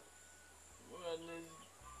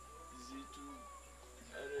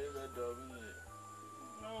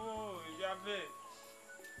 No, Yabe.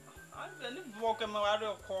 I'm very walking around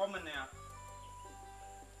a common now.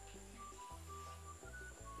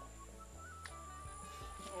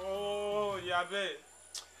 Oh, Yabe.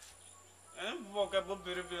 I'm walking about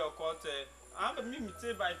very well. I'm a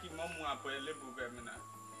mimite by Pimom up a little bit.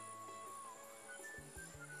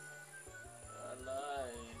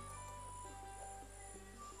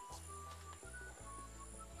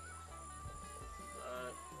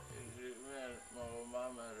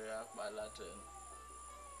 Latin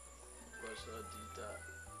was a dita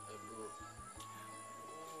a book.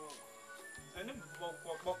 Any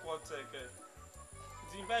book or take it.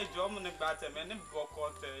 The invite German batter, many book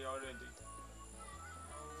or take already.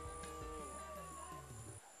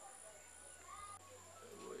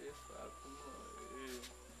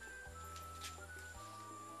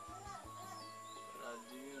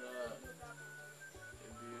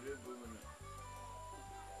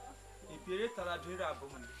 If Taradira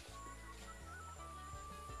woman.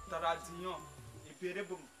 Taradion,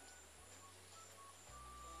 Iperibum.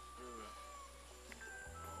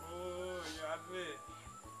 Oh, Yahweh.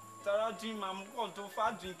 Taradima, I'm going to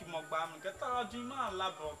far drinking more bam, get Taradima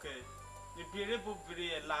laboke. Iperibu very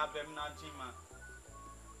a lab and Najima.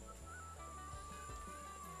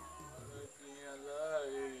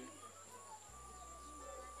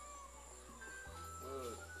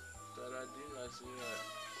 Taradina,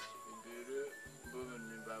 Iperu, woman,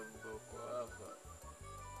 Babu,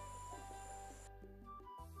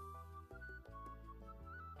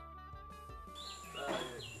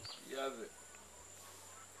 Yave.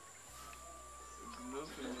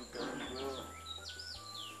 Nothing you can go.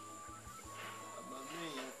 I'm a man,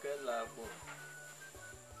 you can laugh.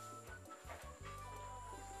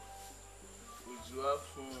 Would you have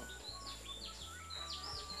fun?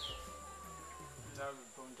 Now we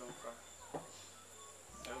don't talk.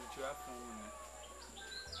 Would you have fun?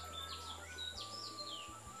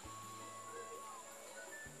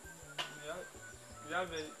 We have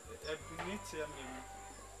a minute.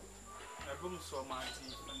 I boom so much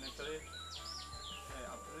and the three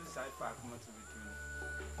side park much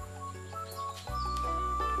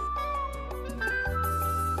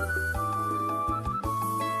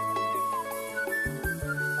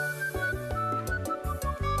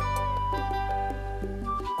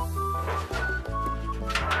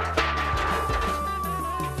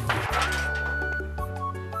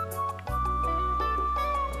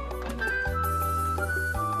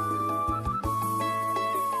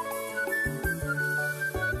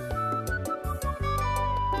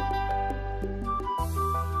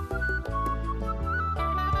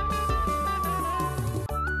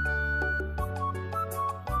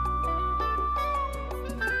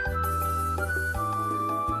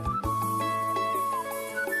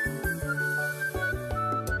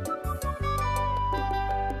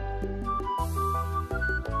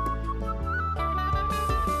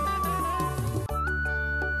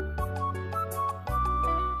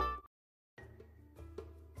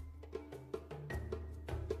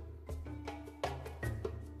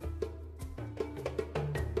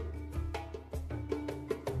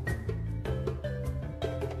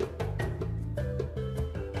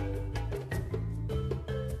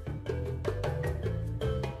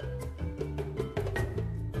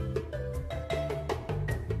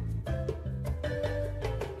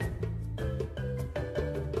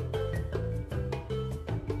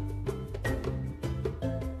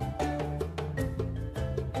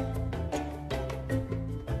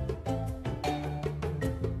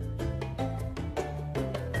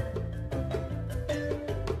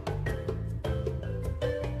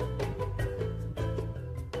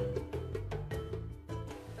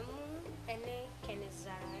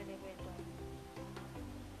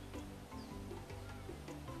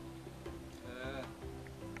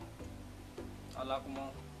Alakumo.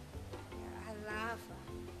 Alafa.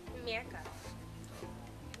 Merka.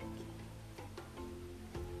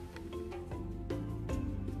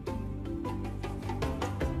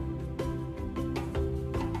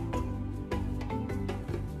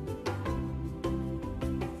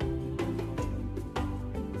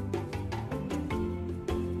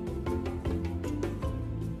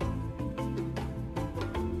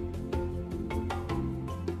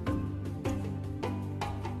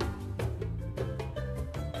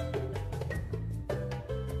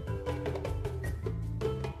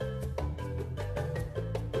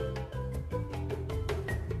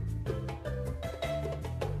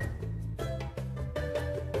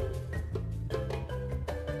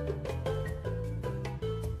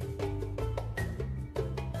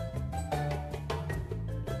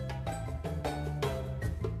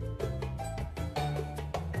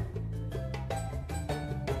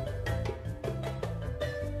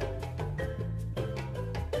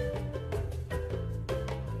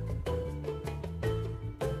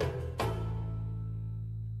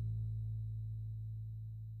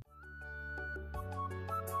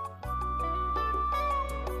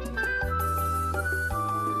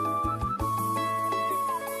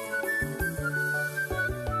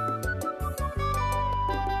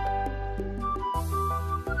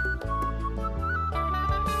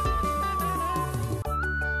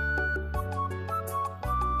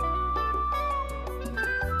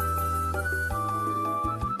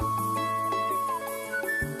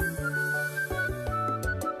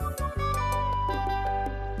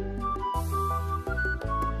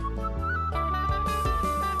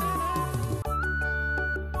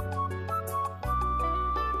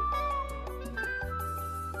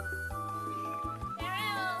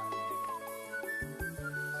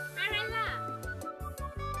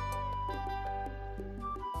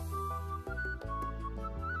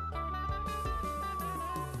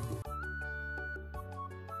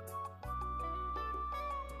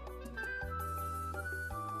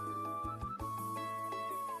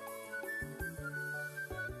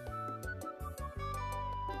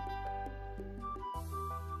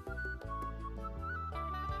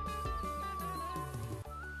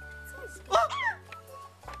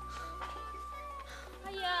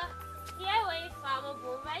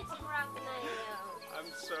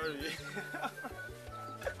 sorry.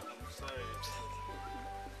 I'm sorry.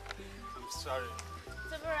 I'm sorry.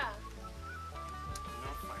 Deborah, I'm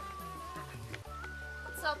not fine.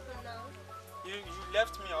 what's up now? You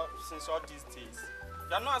left me up since all these days.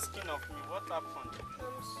 You're not asking of me what happened.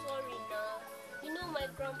 I'm sorry now. You know my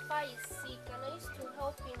grandpa is sick and I used to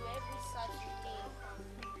help him every Saturday.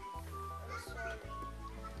 I'm sorry.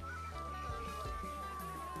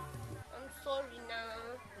 I'm sorry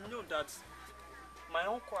now. You know that my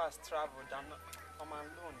uncle has traveled and I'm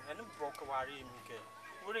alone. And I'm broke away.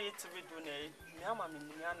 What are you doing? I'm a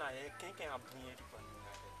millionaire. Can't bring it.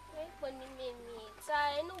 When you made me,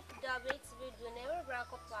 I know that it's video never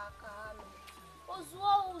broke up.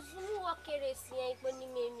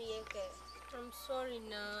 I'm sorry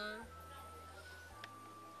now.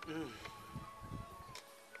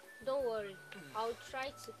 Don't worry. I'll try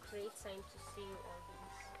to create time to see you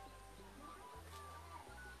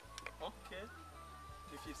always. Okay.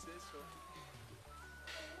 If you say so.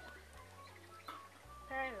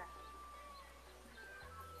 Perla.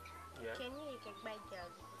 Yeah. Can you get back there?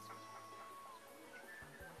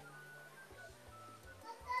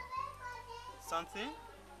 Something?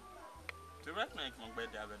 To right now, I can buy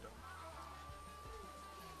the other dog.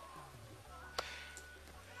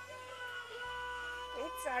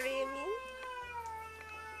 It's sorry, me.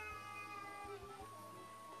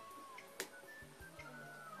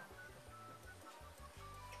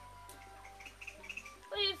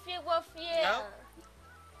 What do you feel of fear? No.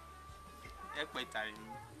 It's my time.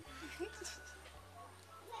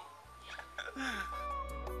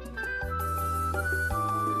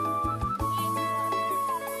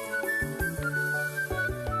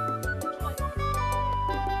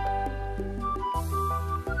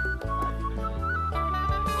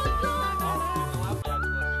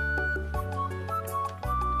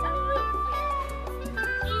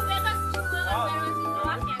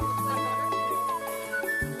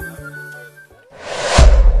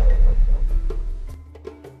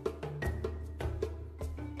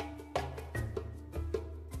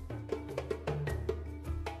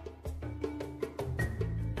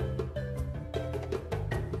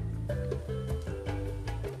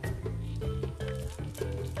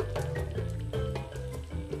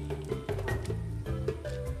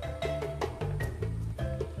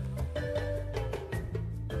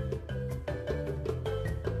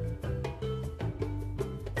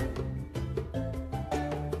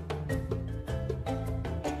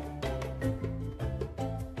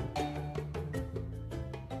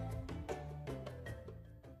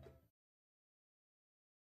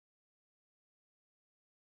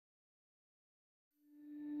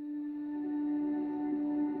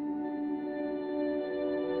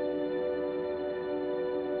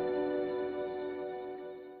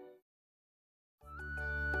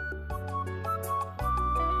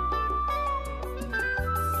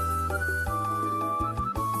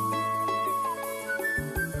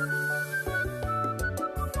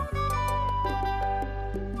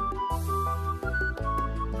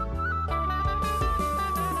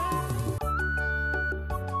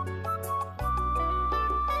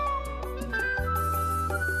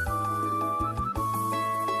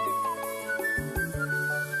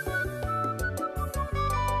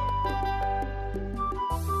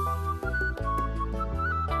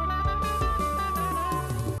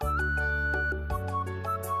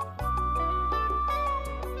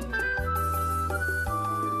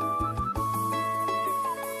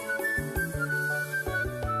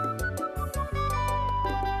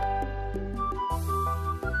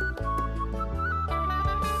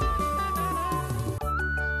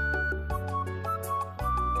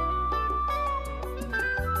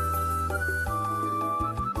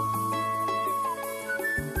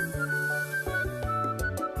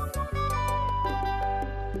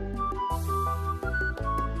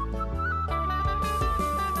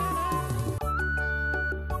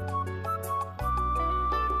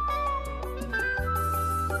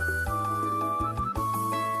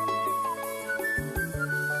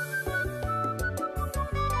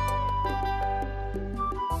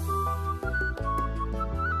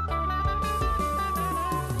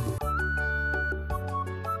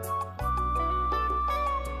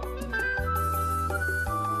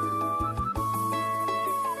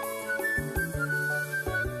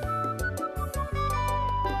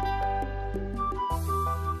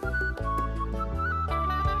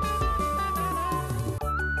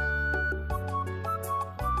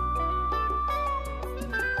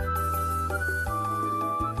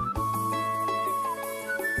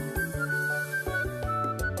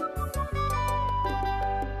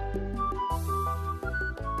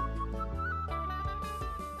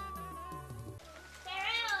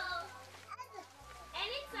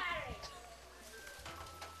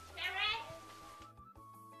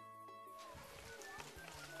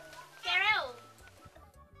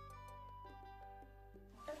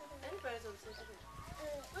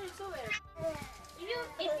 You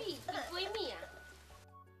if me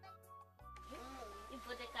if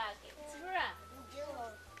the car gets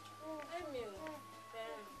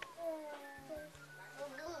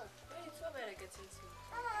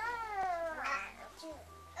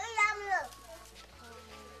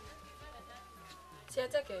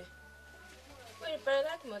Siatake. Wait, but I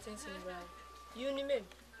like my things in brown. You name me.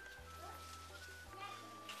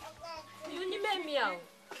 You name me out.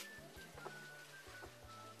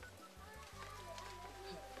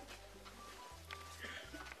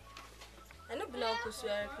 I don't belong to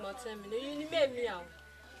swear more time. You name me out.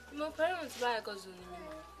 My parents buy a cousin.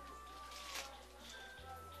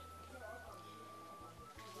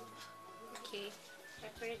 Okay,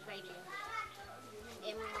 separate by them.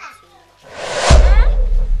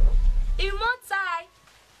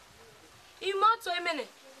 Immortal a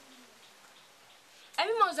minute.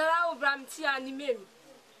 Every Mozara Bram tea and me.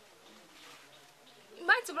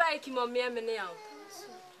 Might break him on me a minute.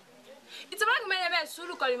 It's a black man, a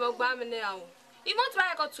suru call him a bam now. He won't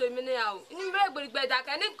try to a minute out. In very bed, I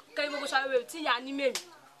can go shower with tea and me.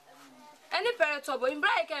 Any parent of him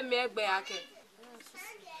break and make back.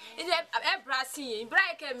 In a brassy,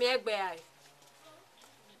 break and make back.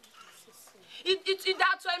 It's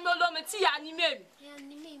that's why no longer tea and me.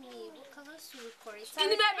 In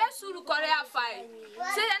the best suru Korea fine.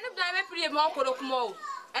 Say, I know that I pretty more corocmo.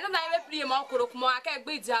 I know that I pretty more corocmo. I can't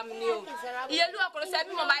be damn new. You look for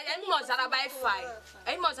 7 more by any more than by 5.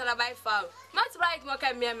 Any more than by 5. Much right, more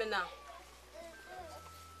can me now.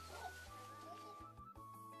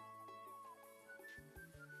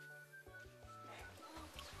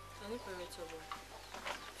 Any parent over.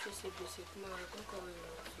 She said, "Basic, my uncle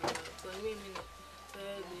will for me.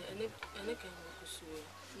 Any can pursue.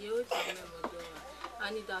 You would remember, I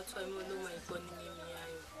need that to know my phone name.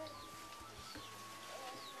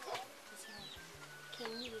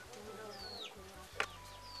 Can you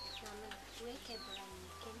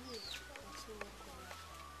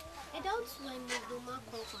I don't want to do my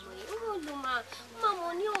company. Oh, Luma, Mamma,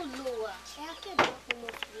 you lower. I can't do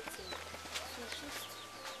more fitting. So just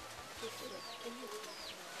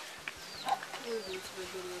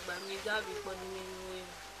by me, that be for me.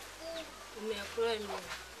 Me a crime.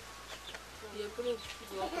 You put it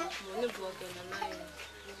money broken and I.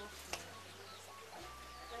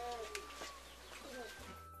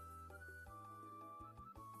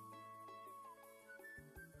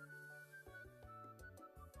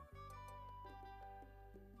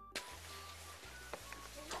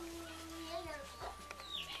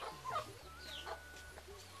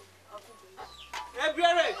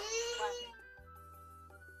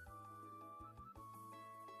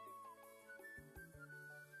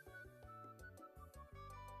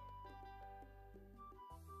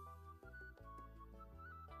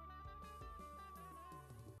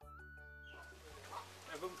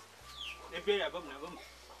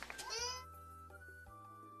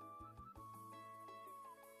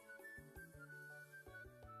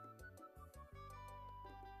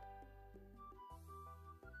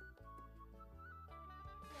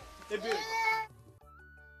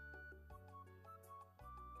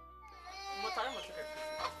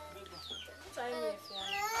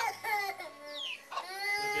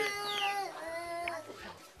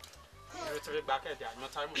 Back at that, no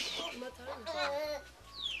time.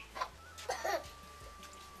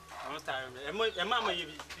 I'm tired. And Mamma, you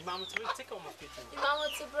mamma to take on my kitchen. Mamma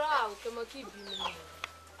to brow, come on, keep you.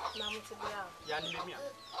 Mamma to brow. Yanimia.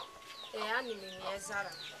 Eh, anime,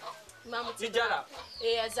 Zara. Mamma to Jara.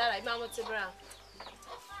 Eh, Zara, Mamma to brow.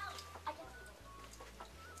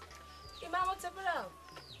 Mamma to brow.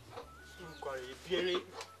 Beauty.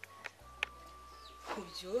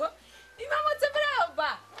 You? Mamma to brow, ba.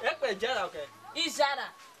 Jara, okay. Izara,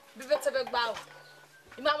 be better big bow.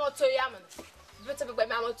 Mamma to Yaman. Better big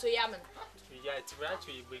Mamma to Yaman. Yeah, it's right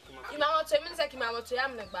to you. Mamma to him, like Mamma to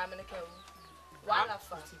Yaman, and Bamanica.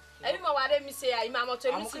 Wonderful. I don't know what I say. I'm Mamma to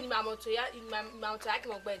him, Mamma to ya in my mount. I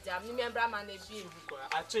can obey them. You remember, man, I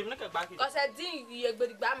told him, look at back. Because I think you're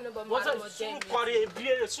good Bam, but what's a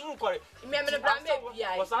beer, soon for it. Remember the Bram,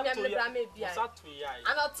 was that to Bram, and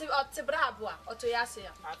not to Brabua or to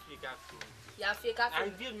Yasia. I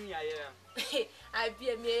be me, I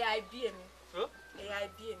be me, I be me. Oh, I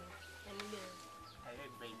be me.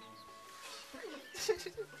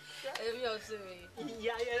 I also,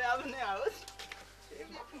 yeah, I'm now.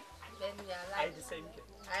 Then I like the same.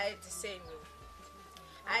 I the same.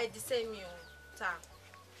 I the same you. Ta.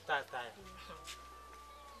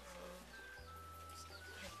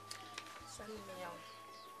 Send me out.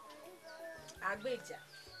 Agbeja.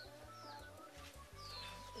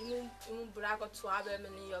 Imu brako to abe me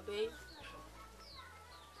ni yobe.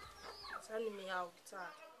 Sani me out.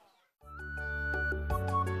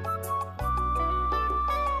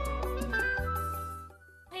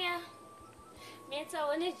 Aya. Meta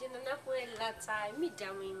one jina na kwela time mi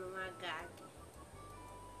damu mama gad.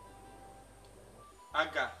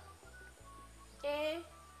 Aga.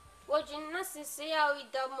 Wajina sisi ya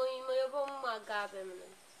idamu yobo mama gabe mne.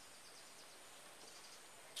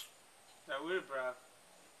 I will brag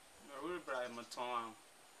my tongue.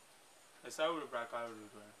 As I will brag out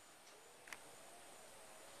of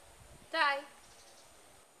Tai.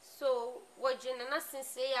 So wajina na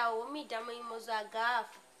sisi ya mi damu moza gaf.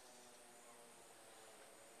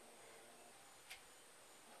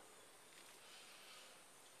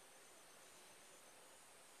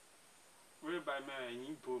 by me, and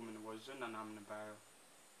you boom was an am the barrel.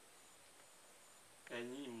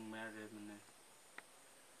 And you married me.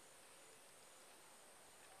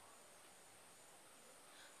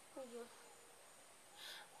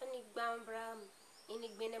 Ani gbambram ini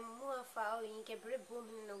gbene mua fao in ke bre boom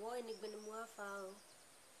na wo ini gbene mua fao.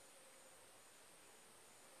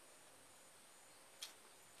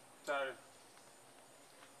 Sorry.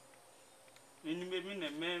 Ini me ne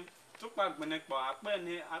me tuk pak gbene kpo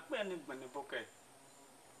akpe ni gbene boke.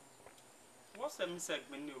 What's the mistake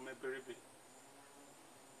gbene o me berebe?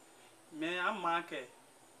 Me amake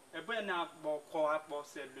ebe na akpo ko akpo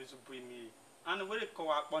se lozu bimi. Ana wele ko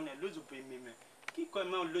akpo ne lozu bimi me. Ki ko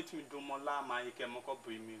me lot mi do mo la ma ike mo ko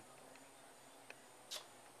bimi.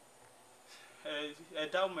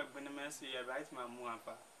 Da me gbene me se e right ma mu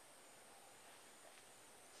afa.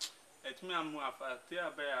 Et mi amu afa te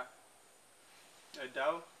abea a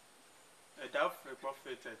dow for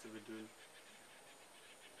profit to be doing.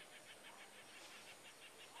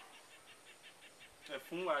 A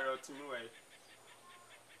fun warrior to me way.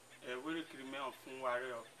 A really criminal of fun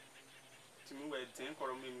warrior to me way 10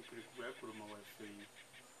 or maybe creek work for my wife for you.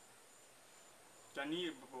 Johnny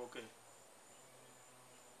Boke.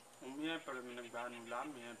 Me a permanent ban,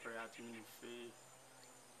 lamb me and prayer to me fee.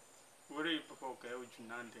 Worry Poke, which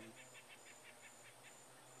none then.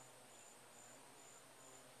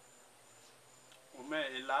 Me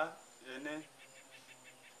ela ene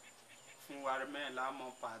fun ware me ela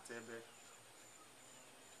mo parte be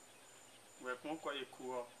we kon ko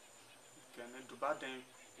ekuo kene dubaden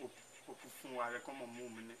opu fun ware ko mo mu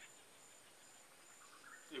mene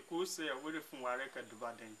eku se e we fun ware ka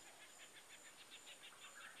dubaden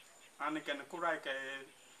an kene kurai ka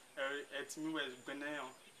etimi we gbene yo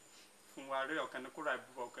fun ware o kene kurai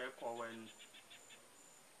bo ka ko wen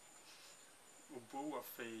obu wa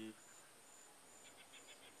fe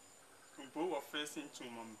Bo of facing to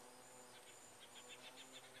mum.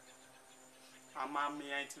 Ama me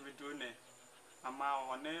ain't to be doing it. Ama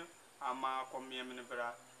on it, ama come here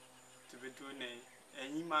minibra to be doing it.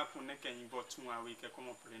 And you mark on neck and you bought 2 hours week a come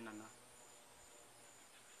up in Nana.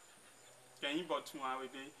 Can you bought 2 hours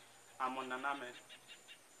be? I'm on Naname.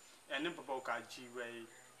 And never book a G way.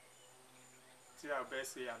 See our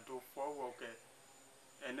best say I do 4 walker.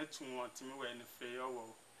 And the 2 want to me when the fair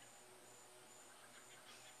will.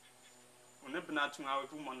 When the Benatun I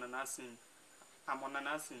will on an assing, I'm on an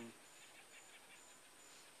assing.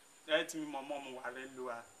 Let me, my mom, worry,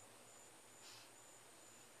 Lua.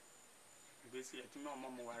 Basically, my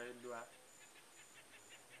mom, worry, Lua.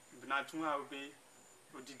 Benatun I will be,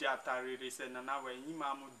 who did that race and an hour, you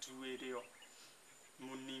mamma do a real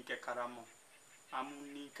Muninka Caramo. A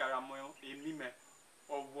Muninka Caramo, a mime,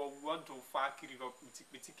 or what do Fakiri of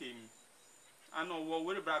Mitikame. I know what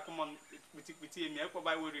will back on with me. I go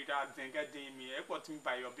by word out and get me. I got me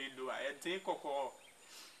by your bill. I think cocoa.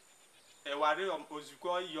 A worry of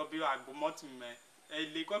Ozuko, your bill at Bomotim, a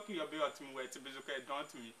lick up your bill to me where to be okay,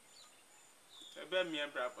 don't me. I bear me a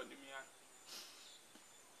brap on me.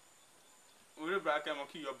 Will back and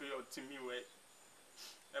mock your bill to me way.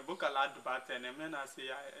 A book a lad about and a man I say,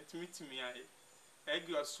 I meet me. I egg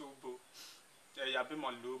your subo. A yabim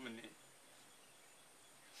on lumine.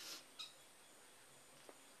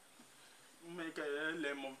 Make a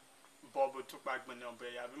lemon bubble took back when you're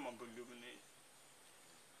bay, I've been on illuminate.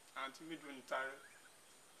 And to me, doing tired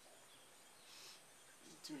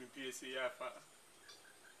to me, PSA.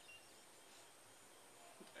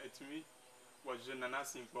 To me, was an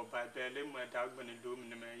announcing for by Berlin where dog when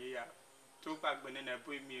illuminate. Took back when I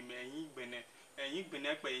put me, and you been a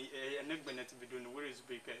neck benet to be doing worries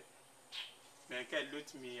big. Make I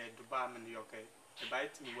loot me at Dubai, New York. A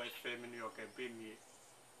bite me white family, New York, bring me.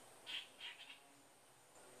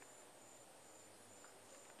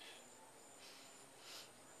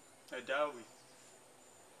 A dowry.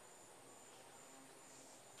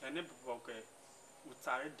 And never okay. We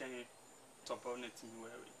tired then top on it in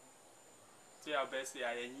weary. Say our best,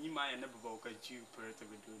 I and you might never walk at you, per to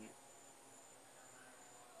be doing it.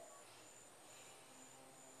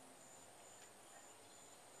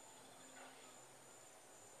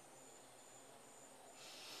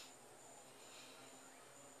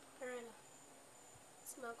 Perena,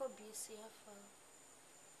 it's not going to be a CFO.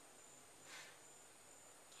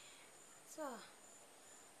 So,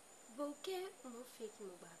 bouquet no fake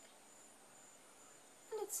no back.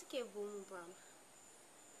 And it's a boom brown.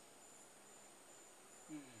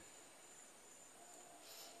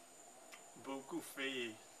 Beaucoup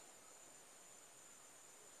fait.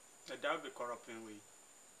 The dog be corrupting way.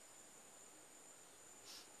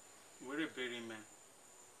 We're bury man.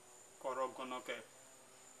 Corrupt gonna get.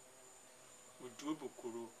 We do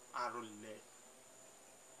bukuru arrow leg.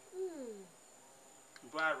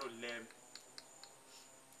 Barrow leg.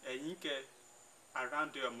 And you get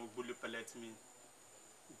around there, Mobulu pellet me.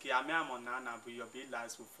 Giamia Monana, but your big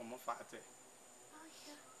lies will form a father.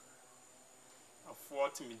 I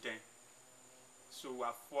fought me then. So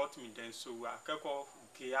I fought me then. So I kept off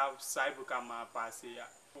Gia Cybercama pass here.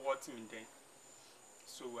 Fought me then.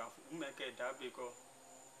 So I make a that because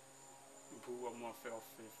Boo or more fair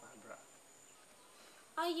fibra.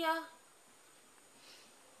 Yeah.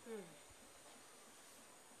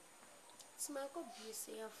 It's my go be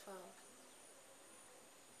CFO.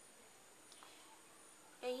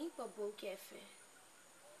 And you go bouquet.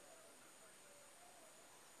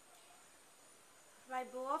 Vai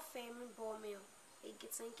boa fame boa meu, e que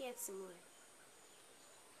tem que ser mulher.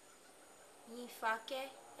 E faque é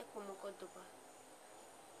como codoba.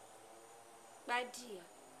 Vai dia,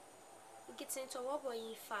 e que tem to wobo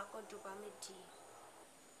e faque codoba me dia.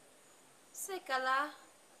 Se cala,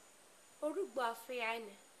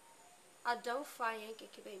 ORUBAI-OLO, adão faia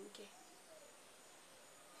que bem que.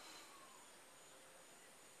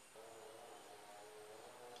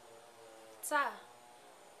 Tá.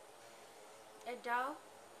 Adao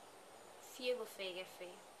fie go fege fe.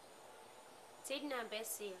 Tid na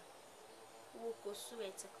besia. Wo ko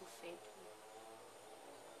sueta ko fed.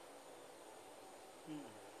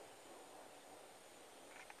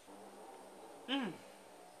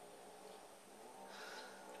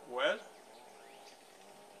 Well,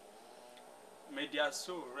 may their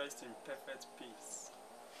soul rest in perfect peace.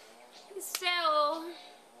 So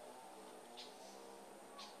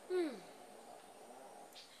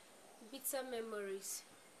bitter memories.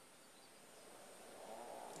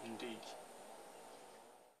 Indeed.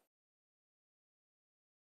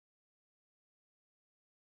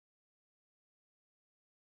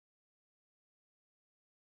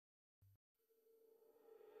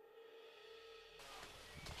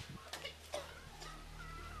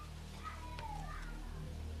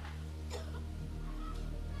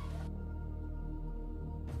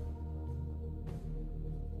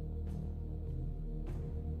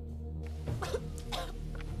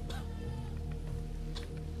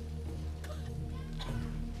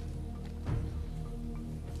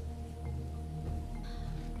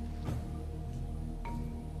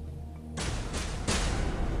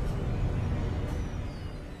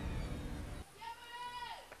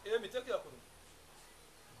 Me take your phone.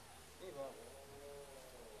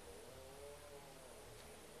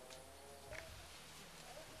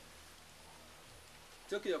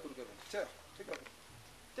 Take your phone, Kevin. Take your phone.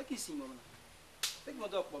 Take his sim, woman. Take my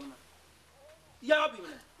dog, woman. Yeah, be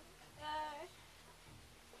man.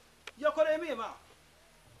 You're calling me, ma.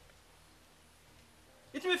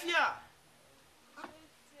 It's me, Fia.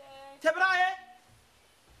 Tebrae.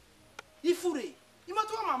 Ifuri. You must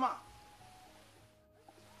go, mama.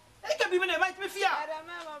 I can't be when I might be fear. I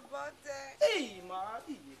remember about it. Hey, ma,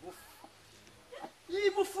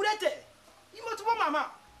 you furete. You must go,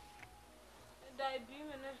 mama. Die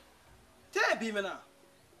beaming. Tell be me now.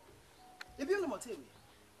 You be on the motel.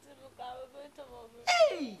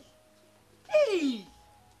 Hey, hey.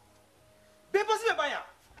 Be possible by ya.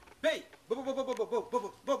 Be, bo.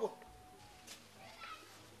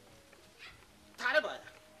 Tare by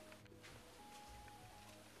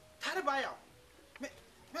ya.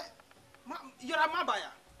 You're a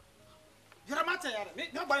mabaya. You're a matter.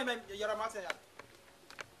 Nobody, you're a matter.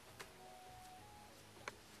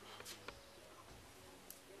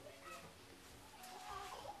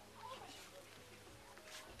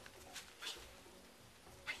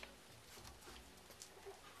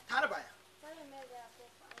 Tarabaya.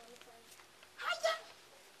 Hiya.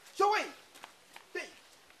 So wait. Hey.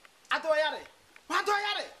 Atoyare.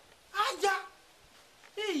 Atoyare. Hiya.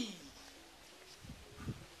 Hey.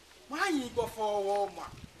 Why you go for a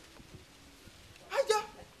woman? Hiya.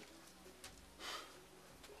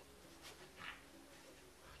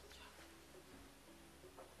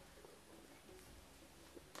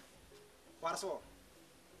 so.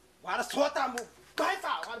 Waar so tamu. Bai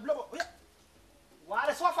fa, waar blobo.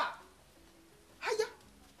 Waar so fa. Haya.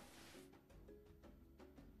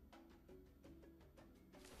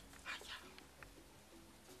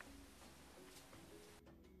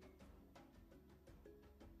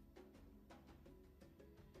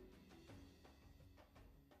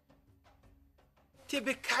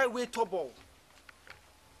 Tebe carry tobo.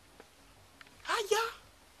 Aya.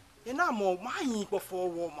 Ena mo mayin po for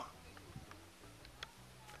woman.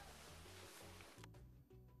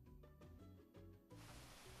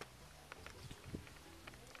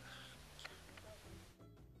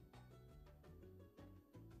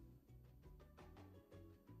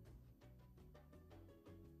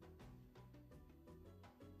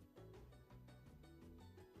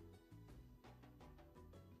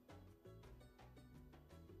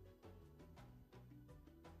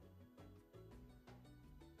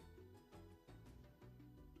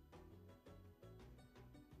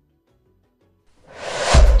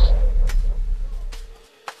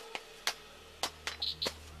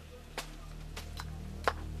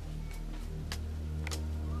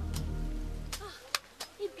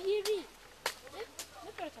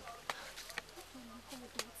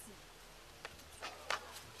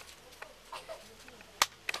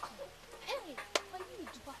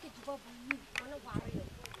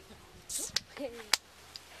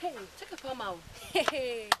 Hey, take a palm out.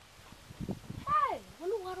 Hey,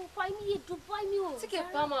 what do you find me to buy me? Take a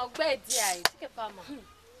palm out, bed, yeah, take a palm out.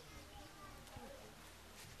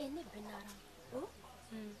 Any banana? Oh,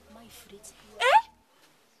 my fruit. Eh?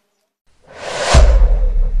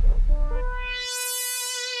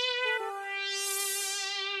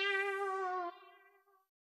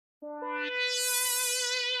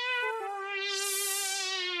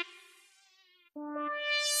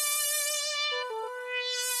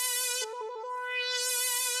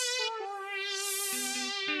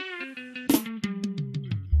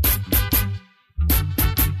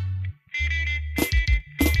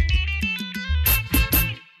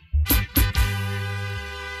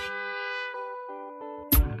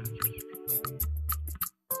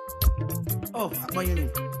 Oh, what you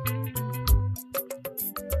name?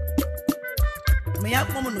 Me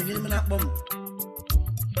up woman no you me not bomb.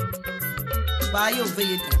 Buy your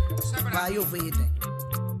vehicle. Buy your vehicle.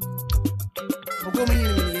 Ogo me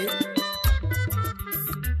ni.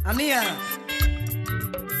 Ania.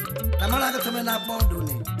 Tamala ka tome na bomb do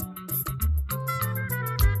ni.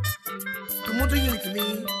 Kumoto you to me.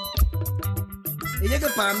 Eye ka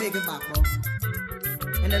pa me ka ba ko.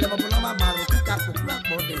 Ene le mabula ma baro ku ka ko ku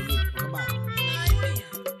ko de ni.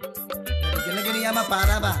 Gini ama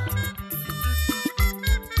para ba.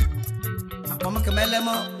 Mama kemele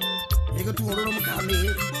mo. Ego tu ngoro mo kami.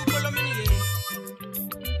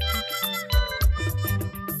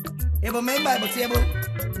 Ebo memba ebo sebo.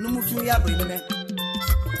 Numutu ya bo imene.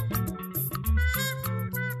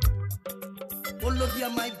 All of you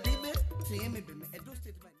are my